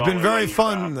 It's been very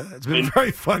fun. It's been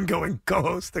very fun going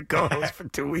co-host to co-host for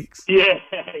 2 weeks. Yeah,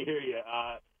 I hear you.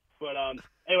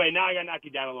 Anyway, now I got to knock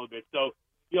you down a little bit. So,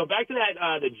 back to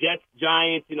that, the Jets,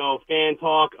 Giants, fan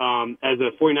talk. As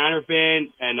a 49er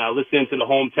fan and listening to the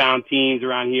hometown teams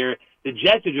around here, the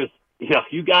Jets are just,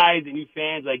 you guys and you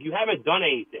fans, like, you haven't done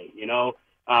anything,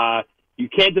 You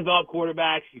can't develop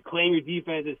quarterbacks. You claim your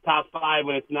defense is top 5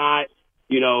 when it's not,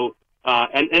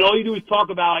 and all you do is talk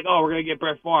about, like, oh, we're going to get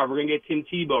Brett Favre, we're going to get Tim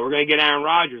Tebow, we're going to get Aaron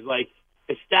Rodgers. Like,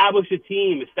 establish a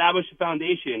team, establish a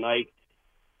foundation. Like,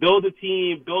 build a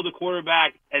team, build a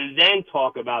quarterback, and then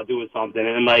talk about doing something.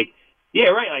 And, like, yeah,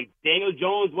 right, like, Daniel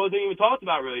Jones wasn't even talked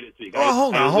about really this week.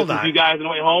 Oh, hold on. You guys on the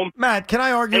way home. Matt, can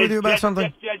I argue with you about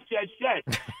something? Jets.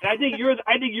 And I think you're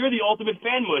the ultimate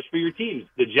fan mush for your teams,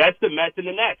 the Jets, the Mets, and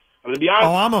the Nets. I'm going to be honest.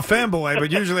 Oh, I'm a fanboy,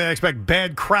 but usually I expect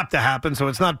bad crap to happen, so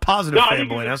it's not positive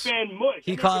fanboyness. Fan mush.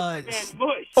 He called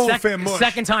fan mush.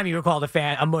 Second time you were called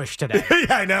a mush today.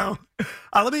 Yeah, I know.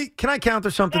 Can I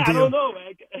counter something to you? I don't know,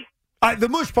 man. The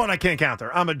mush part I can't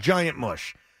counter. I'm a giant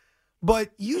mush. But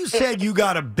you said you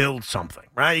got to build something,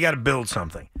 right? You got to build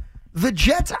something. The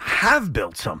Jets have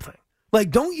built something. Like,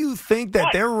 don't you think that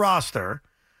their roster,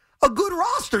 a good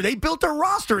roster, they built a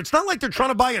roster. It's not like they're trying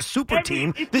to buy a super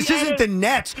team. This isn't the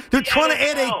Nets. They're trying to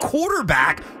add a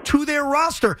quarterback to their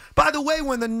roster. By the way,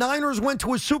 when the Niners went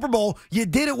to a Super Bowl, you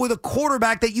did it with a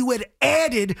quarterback that you had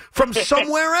added from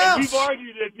somewhere else. We've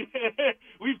argued it.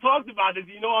 we've talked about this.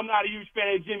 You know I'm not a huge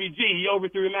fan of Jimmy G. He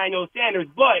overthrew Emmanuel Sanders.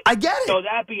 But I get it. So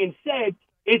that being said,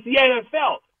 it's the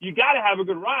NFL. You got to have a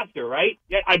good roster, right?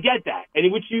 Yeah, I get that. And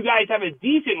in which you guys have a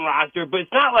decent roster, but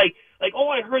it's not like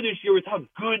all I heard this year was how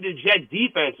good the Jets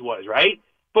defense was, right?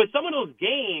 But some of those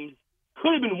games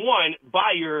could have been won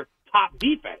by your top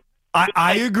defense.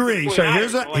 I agree. So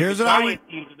here's what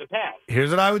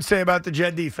I would say about the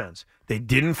Jet defense. They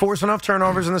didn't force enough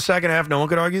turnovers in the second half. No one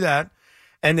could argue that.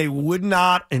 And they would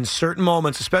not, in certain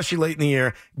moments, especially late in the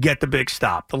year, get the big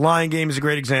stop. The Lion game is a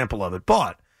great example of it.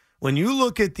 But when you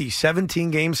look at the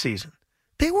 17-game season,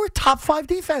 they were top 5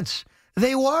 defense.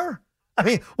 They were. I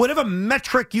mean, whatever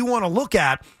metric you want to look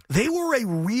at, they were a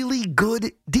really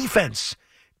good defense.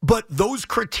 But those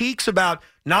critiques about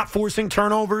not forcing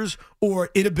turnovers or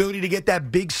inability to get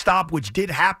that big stop, which did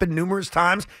happen numerous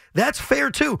times, that's fair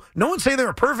too. No one's saying they're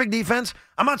a perfect defense.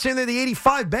 I'm not saying they're the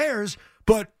 85 Bears,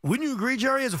 but wouldn't you agree,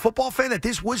 Jerry, as a football fan, that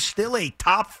this was still a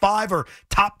top 5 or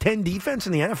top 10 defense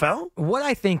in the NFL? What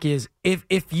I think is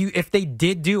if they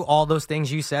did do all those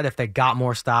things you said, if they got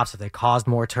more stops, if they caused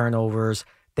more turnovers,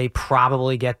 they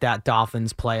probably get that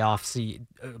Dolphins playoff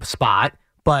spot.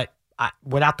 But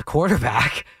without the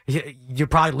quarterback, you're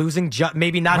probably losing,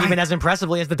 maybe not even as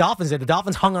impressively as the Dolphins did. The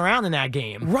Dolphins hung around in that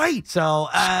game. Right. So,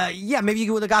 maybe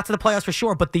you would have got to the playoffs for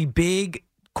sure. But the big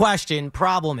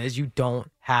problem is you don't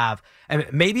have, and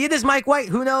maybe it is Mike White.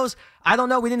 Who knows? I don't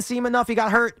know. We didn't see him enough. He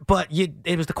got hurt, but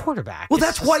it was the quarterback. Well,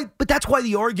 that's why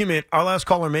the argument our last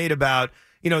caller made about,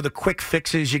 the quick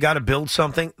fixes, you got to build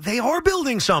something. They are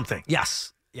building something.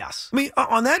 Yes. I mean,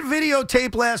 on that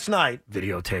videotape last night,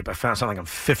 I sound like I'm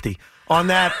 50. On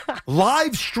that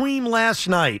live stream last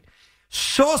night,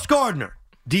 Sauce Gardner,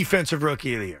 Defensive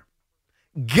Rookie of the Year.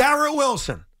 Garrett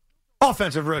Wilson,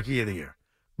 Offensive Rookie of the Year.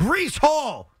 Breece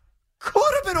Hall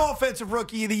could have been Offensive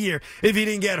Rookie of the Year if he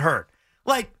didn't get hurt.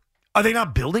 Are they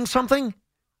not building something?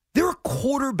 They're a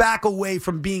quarterback away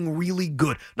from being really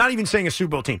good. Not even saying a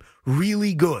Super Bowl team.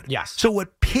 Really good. Yes. So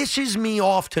what pisses me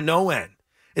off to no end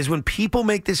is when people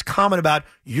make this comment about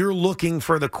you're looking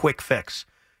for the quick fix.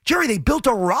 Jerry, they built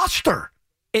a roster.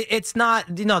 It's not,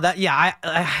 that, yeah,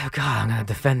 God, I'm going to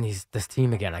defend this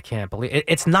team again. I can't believe it.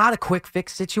 It's not a quick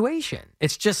fix situation.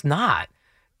 It's just not.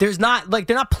 There's not,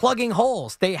 they're not plugging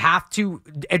holes. They have to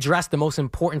address the most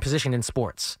important position in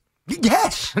sports.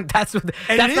 Yes. That's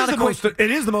not a quick. It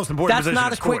is the most important position in sports. That's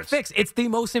not a quick fix. It's the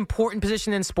most important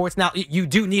position in sports. Now, you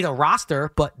do need a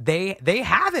roster, but they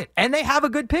have it, and they have a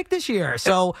good pick this year.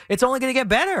 So it's only going to get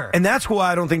better. And that's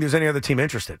why I don't think there's any other team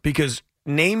interested, because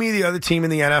name me the other team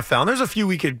in the NFL, and there's a few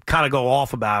we could kind of go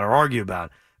off about or argue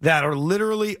about, that are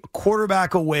literally a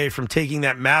quarterback away from taking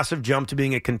that massive jump to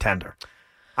being a contender.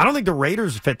 I don't think the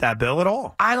Raiders fit that bill at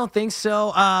all. I don't think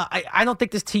so. I don't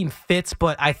think this team fits,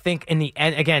 but I think in the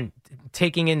end, again,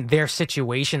 taking in their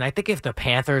situation, I think if the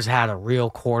Panthers had a real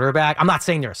quarterback, I'm not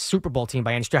saying they're a Super Bowl team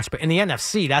by any stretch, but in the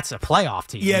NFC, that's a playoff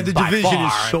team. Yeah, the division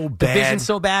is so bad. Division's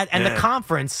so bad. And the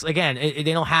conference, again, they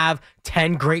don't have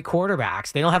 10 great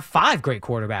quarterbacks. They don't have 5 great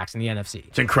quarterbacks in the NFC.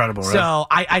 It's incredible, right? So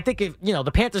I think if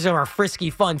the Panthers are a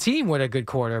frisky, fun team with a good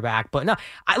quarterback. But no,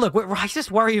 I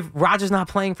just worry if Rodgers not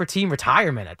playing for team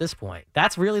retirement at this point.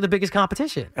 That's really the biggest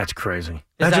competition. That's crazy.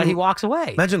 That he walks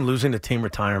away. Imagine losing to team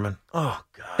retirement. Oh,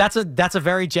 God. That's a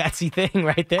very Jetsy thing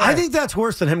right there. I think that's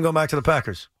worse than him going back to the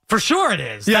Packers. For sure it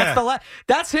is. Yeah.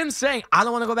 That's him saying, I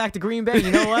don't want to go back to Green Bay. You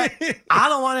know what? I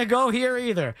don't want to go here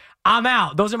either. I'm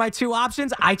out. Those are my 2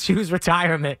 options. I choose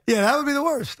retirement. Yeah, that would be the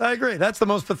worst. I agree. That's the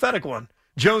most pathetic one.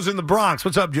 Joe's in the Bronx.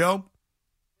 What's up, Joe?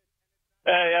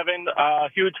 Hey, Evan.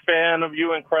 Huge fan of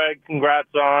you and Craig. Congrats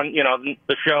on,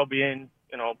 the show being,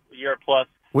 a year plus.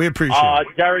 We appreciate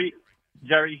it.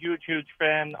 Jerry, huge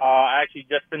fan. I actually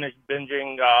just finished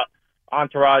binging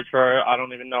Entourage for I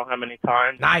don't even know how many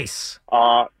times. Nice.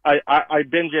 I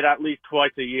binge it at least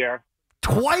twice a year.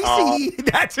 Twice a year?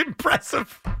 That's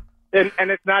impressive. And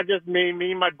it's not just me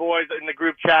and my boys in the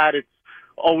group chat. It's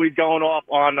always going off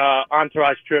on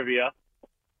Entourage trivia.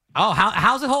 Oh,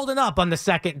 how's it holding up on the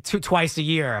second twice a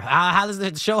year? How does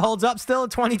the show holds up still in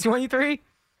 2023?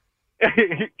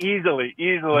 Easily.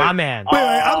 My man. Wait,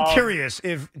 I'm curious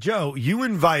if, Joe, you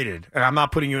invited, and I'm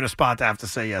not putting you in a spot to have to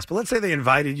say yes, but let's say they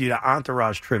invited you to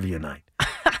Entourage Trivia Night.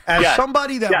 As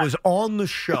somebody that was on the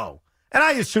show, and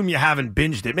I assume you haven't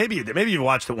binged it. Maybe you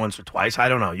watched it once or twice. I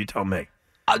don't know. You tell me.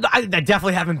 I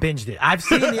definitely haven't binged it. I've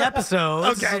seen the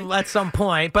episodes at some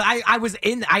point, but I was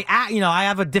in. I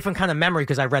have a different kind of memory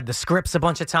because I read the scripts a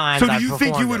bunch of times. So do you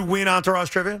think you would win Entourage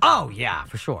Trivia? Oh yeah,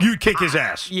 for sure. You'd kick his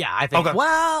ass. Yeah, I think. Okay.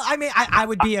 Well, I mean, I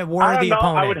would be a worthy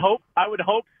opponent. I would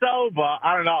hope so, but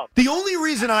I don't know. The only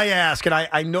reason I ask, and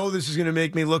I know this is going to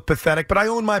make me look pathetic, but I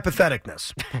own my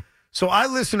patheticness. So I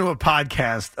listen to a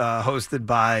podcast hosted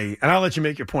by, and I'll let you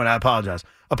make your point. I apologize.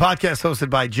 A podcast hosted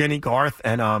by Jenny Garth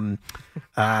and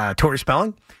Tori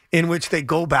Spelling, in which they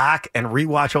go back and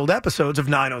rewatch old episodes of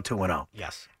 90210.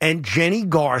 Yes. And Jenny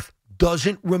Garth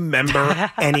doesn't remember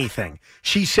anything.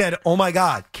 She said, oh my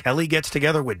God, Kelly gets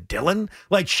together with Dylan?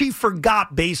 Like, she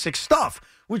forgot basic stuff,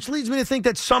 which leads me to think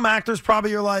that some actors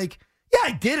probably are like, yeah,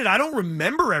 I did it. I don't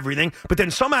remember everything. But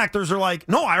then some actors are like,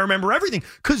 no, I remember everything.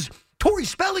 Because Tori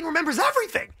Spelling remembers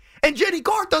everything. And Jenny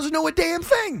Garth doesn't know a damn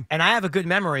thing. And I have a good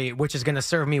memory, which is going to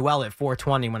serve me well at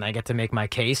 420 when I get to make my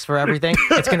case for everything.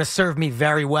 It's going to serve me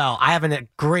very well. I have a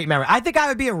great memory. I think I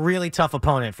would be a really tough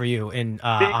opponent for you in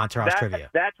Entourage Trivia.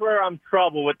 That's where I'm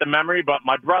trouble with the memory, but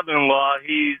my brother-in-law,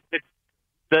 it's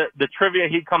the trivia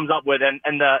he comes up with and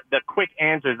the quick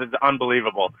answers is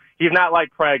unbelievable. He's not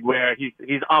like Craig where he's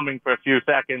umming for a few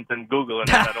seconds and Googling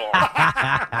it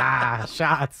at all.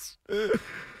 Shots.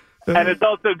 And it's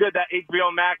also good that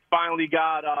HBO Max finally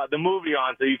got the movie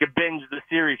on, so you can binge the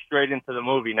series straight into the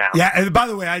movie now. Yeah, and by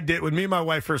the way, I did. When me and my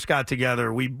wife first got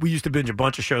together, we used to binge a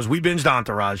bunch of shows. We binged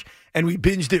Entourage, and we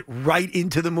binged it right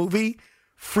into the movie.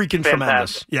 Freaking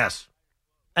tremendous. Yes.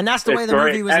 And that's the way the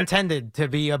movie was intended to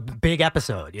be a big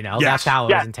episode, you know? Yes. That's how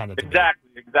it was intended to be.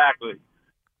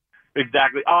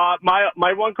 Exactly.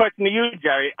 My one question to you,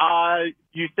 Jerry,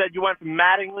 you said you went from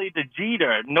Mattingly to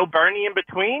Jeter. No Bernie in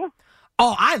between?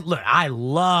 Oh, I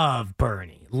love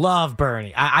Bernie. Love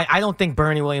Bernie. I don't think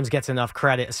Bernie Williams gets enough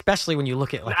credit, especially when you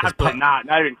look at Absolutely not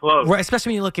even close. Right,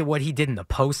 especially when you look at what he did in the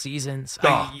postseasons.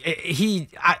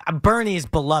 Bernie is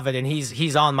beloved, and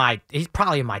he's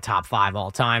probably in my top 5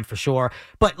 all time for sure.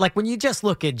 But like when you just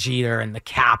look at Jeter and the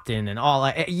captain and all,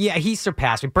 he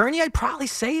surpassed me. Bernie, I'd probably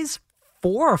say is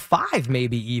 4 or 5,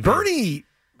 maybe even. Bernie.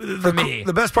 For me.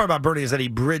 The best part about Bernie is that he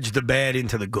bridged the bad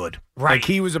into the good. Right. Like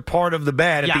he was a part of the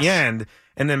bad at the end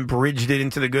and then bridged it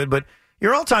into the good. But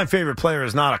your all-time favorite player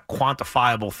is not a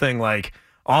quantifiable thing like,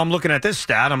 oh, I'm looking at this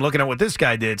stat, I'm looking at what this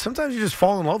guy did. Sometimes you just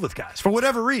fall in love with guys for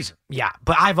whatever reason. Yeah,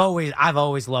 but I've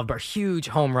always loved huge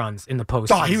home runs in the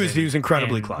postseason. Oh, he was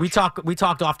incredibly clutch. We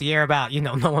talked off the air about,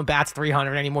 no one bats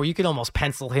 300 anymore. You could almost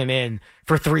pencil him in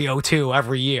for 302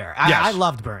 every year. I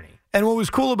loved Bernie. And what was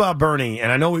cool about Bernie,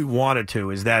 and I know he wanted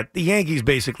to, is that the Yankees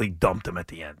basically dumped him at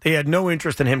the end. They had no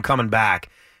interest in him coming back.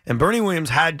 And Bernie Williams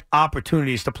had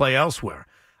opportunities to play elsewhere.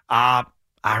 I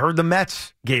heard the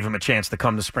Mets gave him a chance to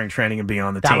come to spring training and be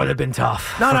on the team. That would have been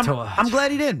tough. No, I'm glad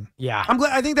he did. Yeah.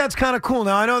 I think that's kind of cool.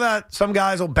 Now, I know that some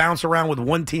guys will bounce around with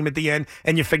one team at the end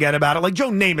and you forget about it. Like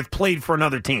Joe Namath played for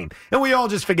another team, and we all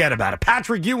just forget about it.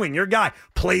 Patrick Ewing, your guy,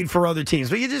 played for other teams.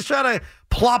 But you just try to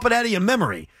plop it out of your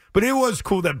memory. But it was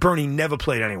cool that Bernie never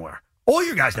played anywhere. All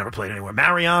your guys never played anywhere.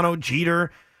 Mariano, Jeter,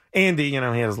 Andy, he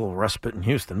had his little respite in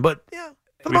Houston. But, yeah,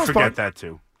 for the we most forget part, that,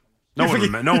 too. No one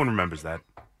remembers that.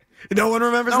 No one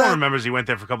remembers that? No one remembers he went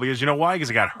there for a couple of years. You know why? Because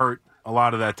he got hurt a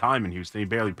lot of that time in Houston. He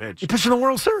barely pitched. He pitched in the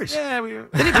World Series. Yeah. Did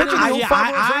he pitch in the old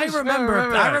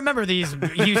I remember these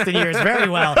Houston years very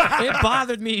well. It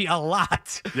bothered me a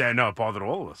lot. Yeah, no, it bothered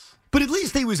all of us. But at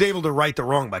least he was able to right the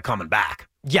wrong by coming back.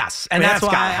 Yes, and that's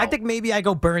why I think maybe I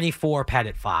go Bernie 4,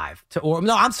 Pettit 5.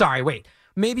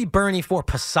 Maybe Bernie 4,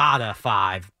 Posada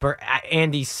 5,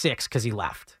 Andy 6 because he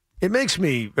left. It makes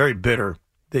me very bitter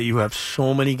that you have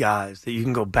so many guys that you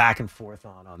can go back and forth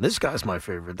on. This guy's my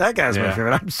favorite. That guy's my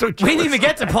favorite. I'm so jealous. We didn't even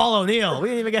get to Paul O'Neill. We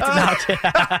didn't even get to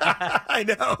that. I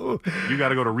know. You got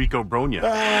to go to Rico Bronya.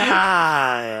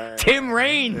 Tim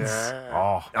Raines.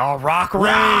 Yeah. Oh, Rock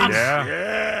Raines.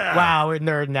 Yeah. Wow, we're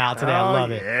nerding out today. I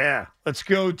love it. Yeah. Let's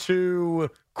go to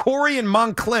Corey in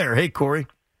Montclair. Hey, Corey.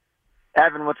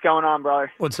 Evan, what's going on, brother?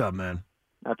 What's up, man?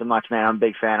 Nothing much, man. I'm a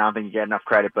big fan. I don't think you get enough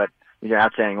credit, but you're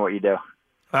outstanding at what you do.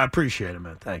 I appreciate it,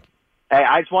 man. Thank you. Hey,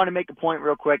 I just want to make a point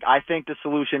real quick. I think the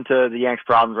solution to the Yanks'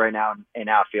 problems right now in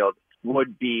outfield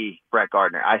would be Brett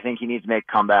Gardner. I think he needs to make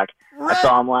a comeback. I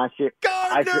saw him last year.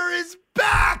 Gardner is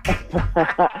back.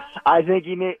 I think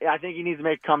he needs to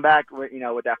make a comeback. With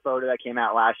that photo that came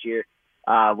out last year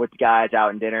with the guys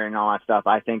out in dinner and all that stuff.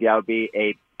 I think that would be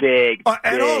a big.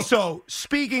 And also,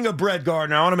 speaking of Brett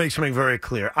Gardner, I want to make something very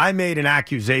clear. I made an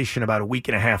accusation about a week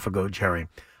and a half ago, Jerry.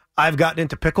 I've gotten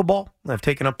into pickleball. I've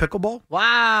taken up pickleball.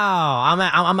 Wow.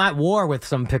 I'm at war with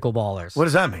some pickleballers. What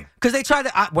does that mean? Because they try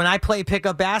to, when I play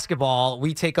pickup basketball,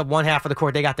 we take up one half of the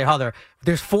court. They got their other.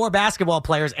 There's 4 basketball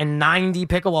players and 90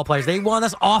 pickleball players. They want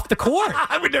us off the court.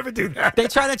 I would never do that. They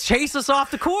try to chase us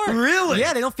off the court. Really?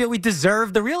 Yeah, they don't feel we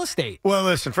deserve the real estate. Well,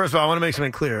 listen, first of all, I want to make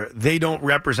something clear. They don't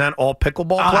represent all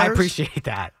pickleball players. I appreciate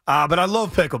that. But I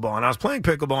love pickleball. And I was playing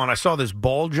pickleball, and I saw this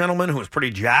bald gentleman who was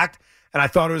pretty jacked. and I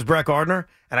thought it was Brett Gardner,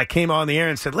 and I came on the air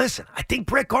and said, listen, I think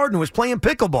Brett Gardner was playing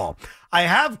pickleball. I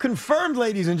have confirmed,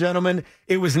 ladies and gentlemen,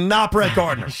 it was not Brett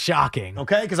Gardner. Shocking.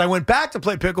 Okay, because I went back to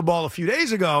play pickleball a few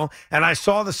days ago, and I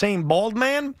saw the same bald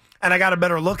man, and I got a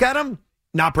better look at him.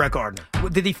 Not Brett Gardner.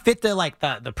 Did he fit the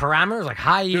parameters, like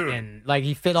height, and like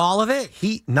he fit all of it?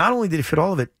 He not only did he fit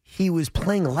all of it, he was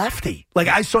playing lefty. Like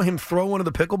I saw him throw one of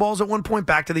the pickleballs at one point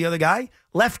back to the other guy,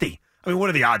 lefty. I mean, what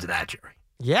are the odds of that, Jerry?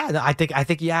 Yeah, I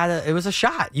think he had it was a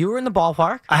shot. You were in the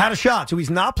ballpark. I had a shot. So he's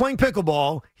not playing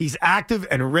pickleball. He's active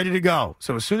and ready to go.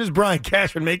 So as soon as Brian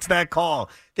Cashman makes that call,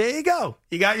 there you go.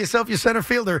 You got yourself your center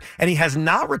fielder, and he has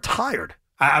not retired.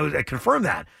 I confirmed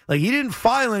that. Like he didn't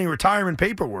file any retirement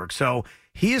paperwork, so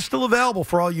he is still available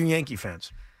for all you Yankee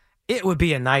fans. It would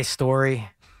be a nice story.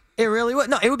 It really would.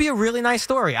 No, it would be a really nice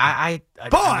story. I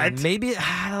mean, maybe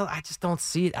I just don't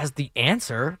see it as the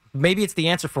answer. Maybe it's the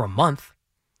answer for a month.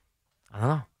 I don't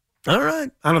know. All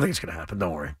right. I don't think it's going to happen.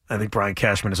 Don't worry. I think Brian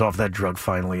Cashman is off that drug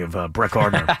finally of Brett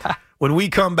Gardner. When we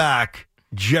come back,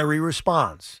 Jerry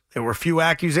responds. There were a few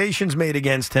accusations made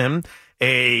against him.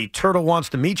 A turtle wants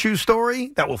to meet you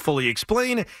story that will fully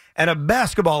explain, and a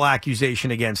basketball accusation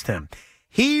against him.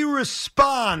 He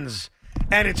responds,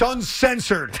 and it's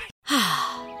uncensored.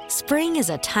 Spring is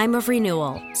a time of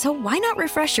renewal, so why not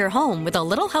refresh your home with a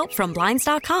little help from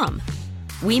Blinds.com?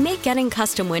 We make getting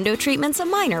custom window treatments a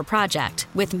minor project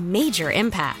with major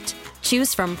impact.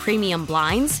 Choose from premium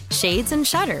blinds, shades, and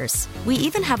shutters. We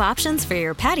even have options for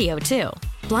your patio, too.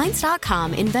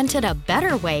 Blinds.com invented a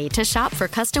better way to shop for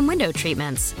custom window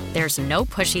treatments. There's no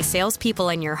pushy salespeople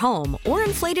in your home or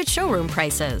inflated showroom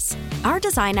prices. Our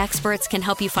design experts can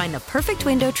help you find the perfect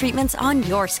window treatments on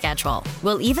your schedule.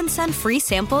 We'll even send free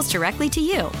samples directly to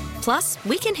you. Plus,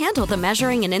 we can handle the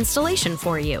measuring and installation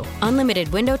for you. Unlimited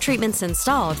window treatments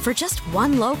installed for just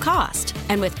one low cost.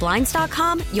 And with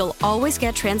Blinds.com, you'll always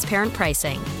get transparent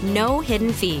pricing. No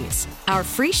hidden fees. Our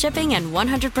free shipping and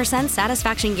 100%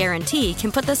 satisfaction guarantee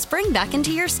can put the spring back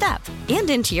into your step and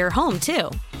into your home,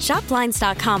 too. Shop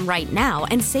Blinds.com right now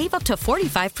and save up to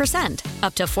 45%.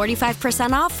 Up to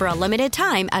 45% off for a limited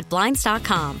time at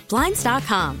Blinds.com.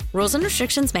 Blinds.com. Rules and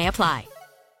restrictions may apply.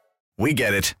 We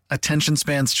get it. Attention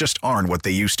spans just aren't what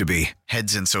they used to be.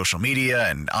 Heads in social media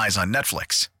and eyes on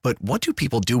Netflix. But what do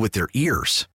people do with their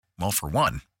ears? Well, for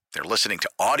one, they're listening to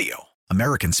audio.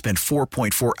 Americans spend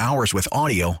 4.4 hours with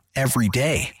audio every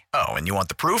day. Oh, and you want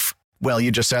the proof? Well, you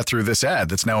just sat through this ad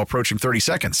that's now approaching 30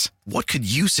 seconds. What could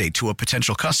you say to a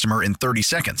potential customer in 30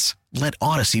 seconds? Let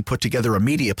Odyssey put together a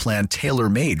media plan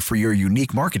tailor-made for your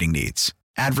unique marketing needs.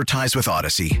 Advertise with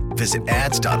Odyssey. Visit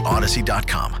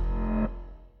ads.odyssey.com.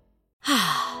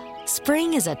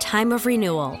 Spring is a time of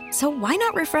renewal, so why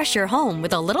not refresh your home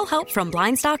with a little help from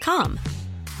Blinds.com?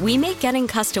 We make getting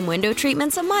custom window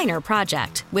treatments a minor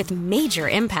project with major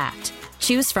impact.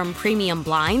 Choose from premium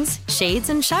blinds, shades,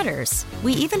 and shutters.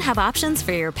 We even have options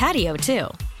for your patio, too.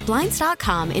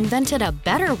 Blinds.com invented a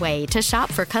better way to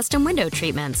shop for custom window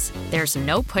treatments. There's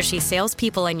no pushy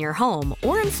salespeople in your home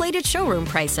or inflated showroom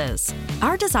prices.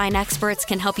 Our design experts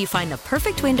can help you find the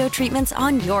perfect window treatments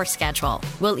on your schedule.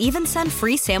 We'll even send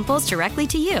free samples directly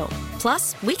to you.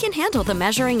 Plus, we can handle the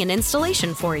measuring and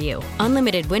installation for you.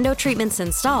 Unlimited window treatments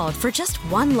installed for just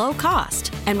one low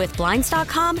cost. And with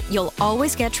Blinds.com, you'll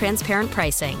always get transparent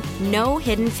pricing. No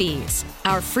hidden fees.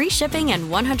 Our free shipping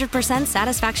and 100%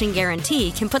 satisfaction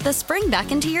guarantee can put the spring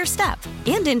back into your step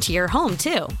and into your home,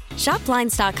 too. Shop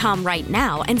Blinds.com right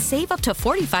now and save up to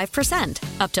 45%.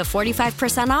 Up to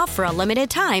 45% off for a limited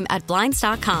time at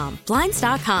Blinds.com.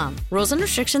 Blinds.com. Rules and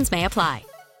restrictions may apply.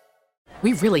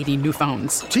 We really need new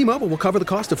phones. T-Mobile will cover the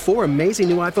cost of 4 amazing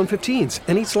new iPhone 15s,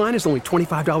 and each line is only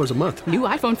 $25 a month. New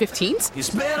iPhone 15s?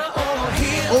 It's better over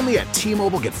here. Only at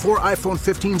T-Mobile, get 4 iPhone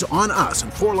 15s on us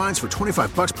and 4 lines for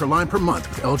 $25 per line per month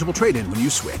with eligible trade-in when you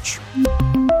switch.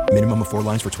 Minimum of 4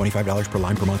 lines for $25 per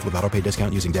line per month with autopay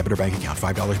discount using debit or bank account.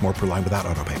 $5 more per line without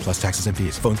autopay, plus taxes and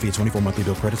fees. Phone fee at 24 monthly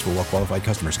bill credits for well-qualified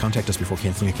customers. Contact us before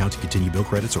canceling account to continue bill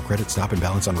credits or credit stop and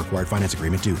balance on required finance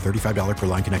agreement due. $35 per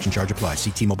line connection charge applies.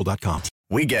 See T-Mobile.com.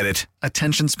 We get it.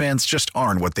 Attention spans just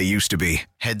aren't what they used to be.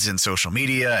 Heads in social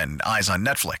media and eyes on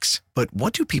Netflix. But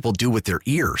what do people do with their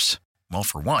ears? Well,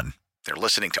 for one, they're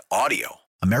listening to audio.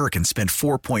 Americans spend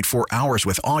 4.4 hours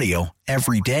with audio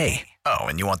every day. Oh,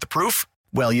 and you want the proof?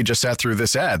 Well, you just sat through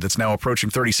this ad that's now approaching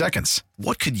 30 seconds.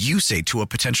 What could you say to a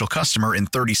potential customer in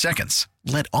 30 seconds?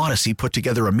 Let Odyssey put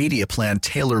together a media plan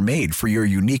tailor-made for your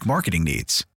unique marketing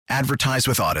needs. Advertise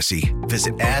with Odyssey.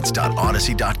 Visit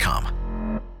ads.odyssey.com.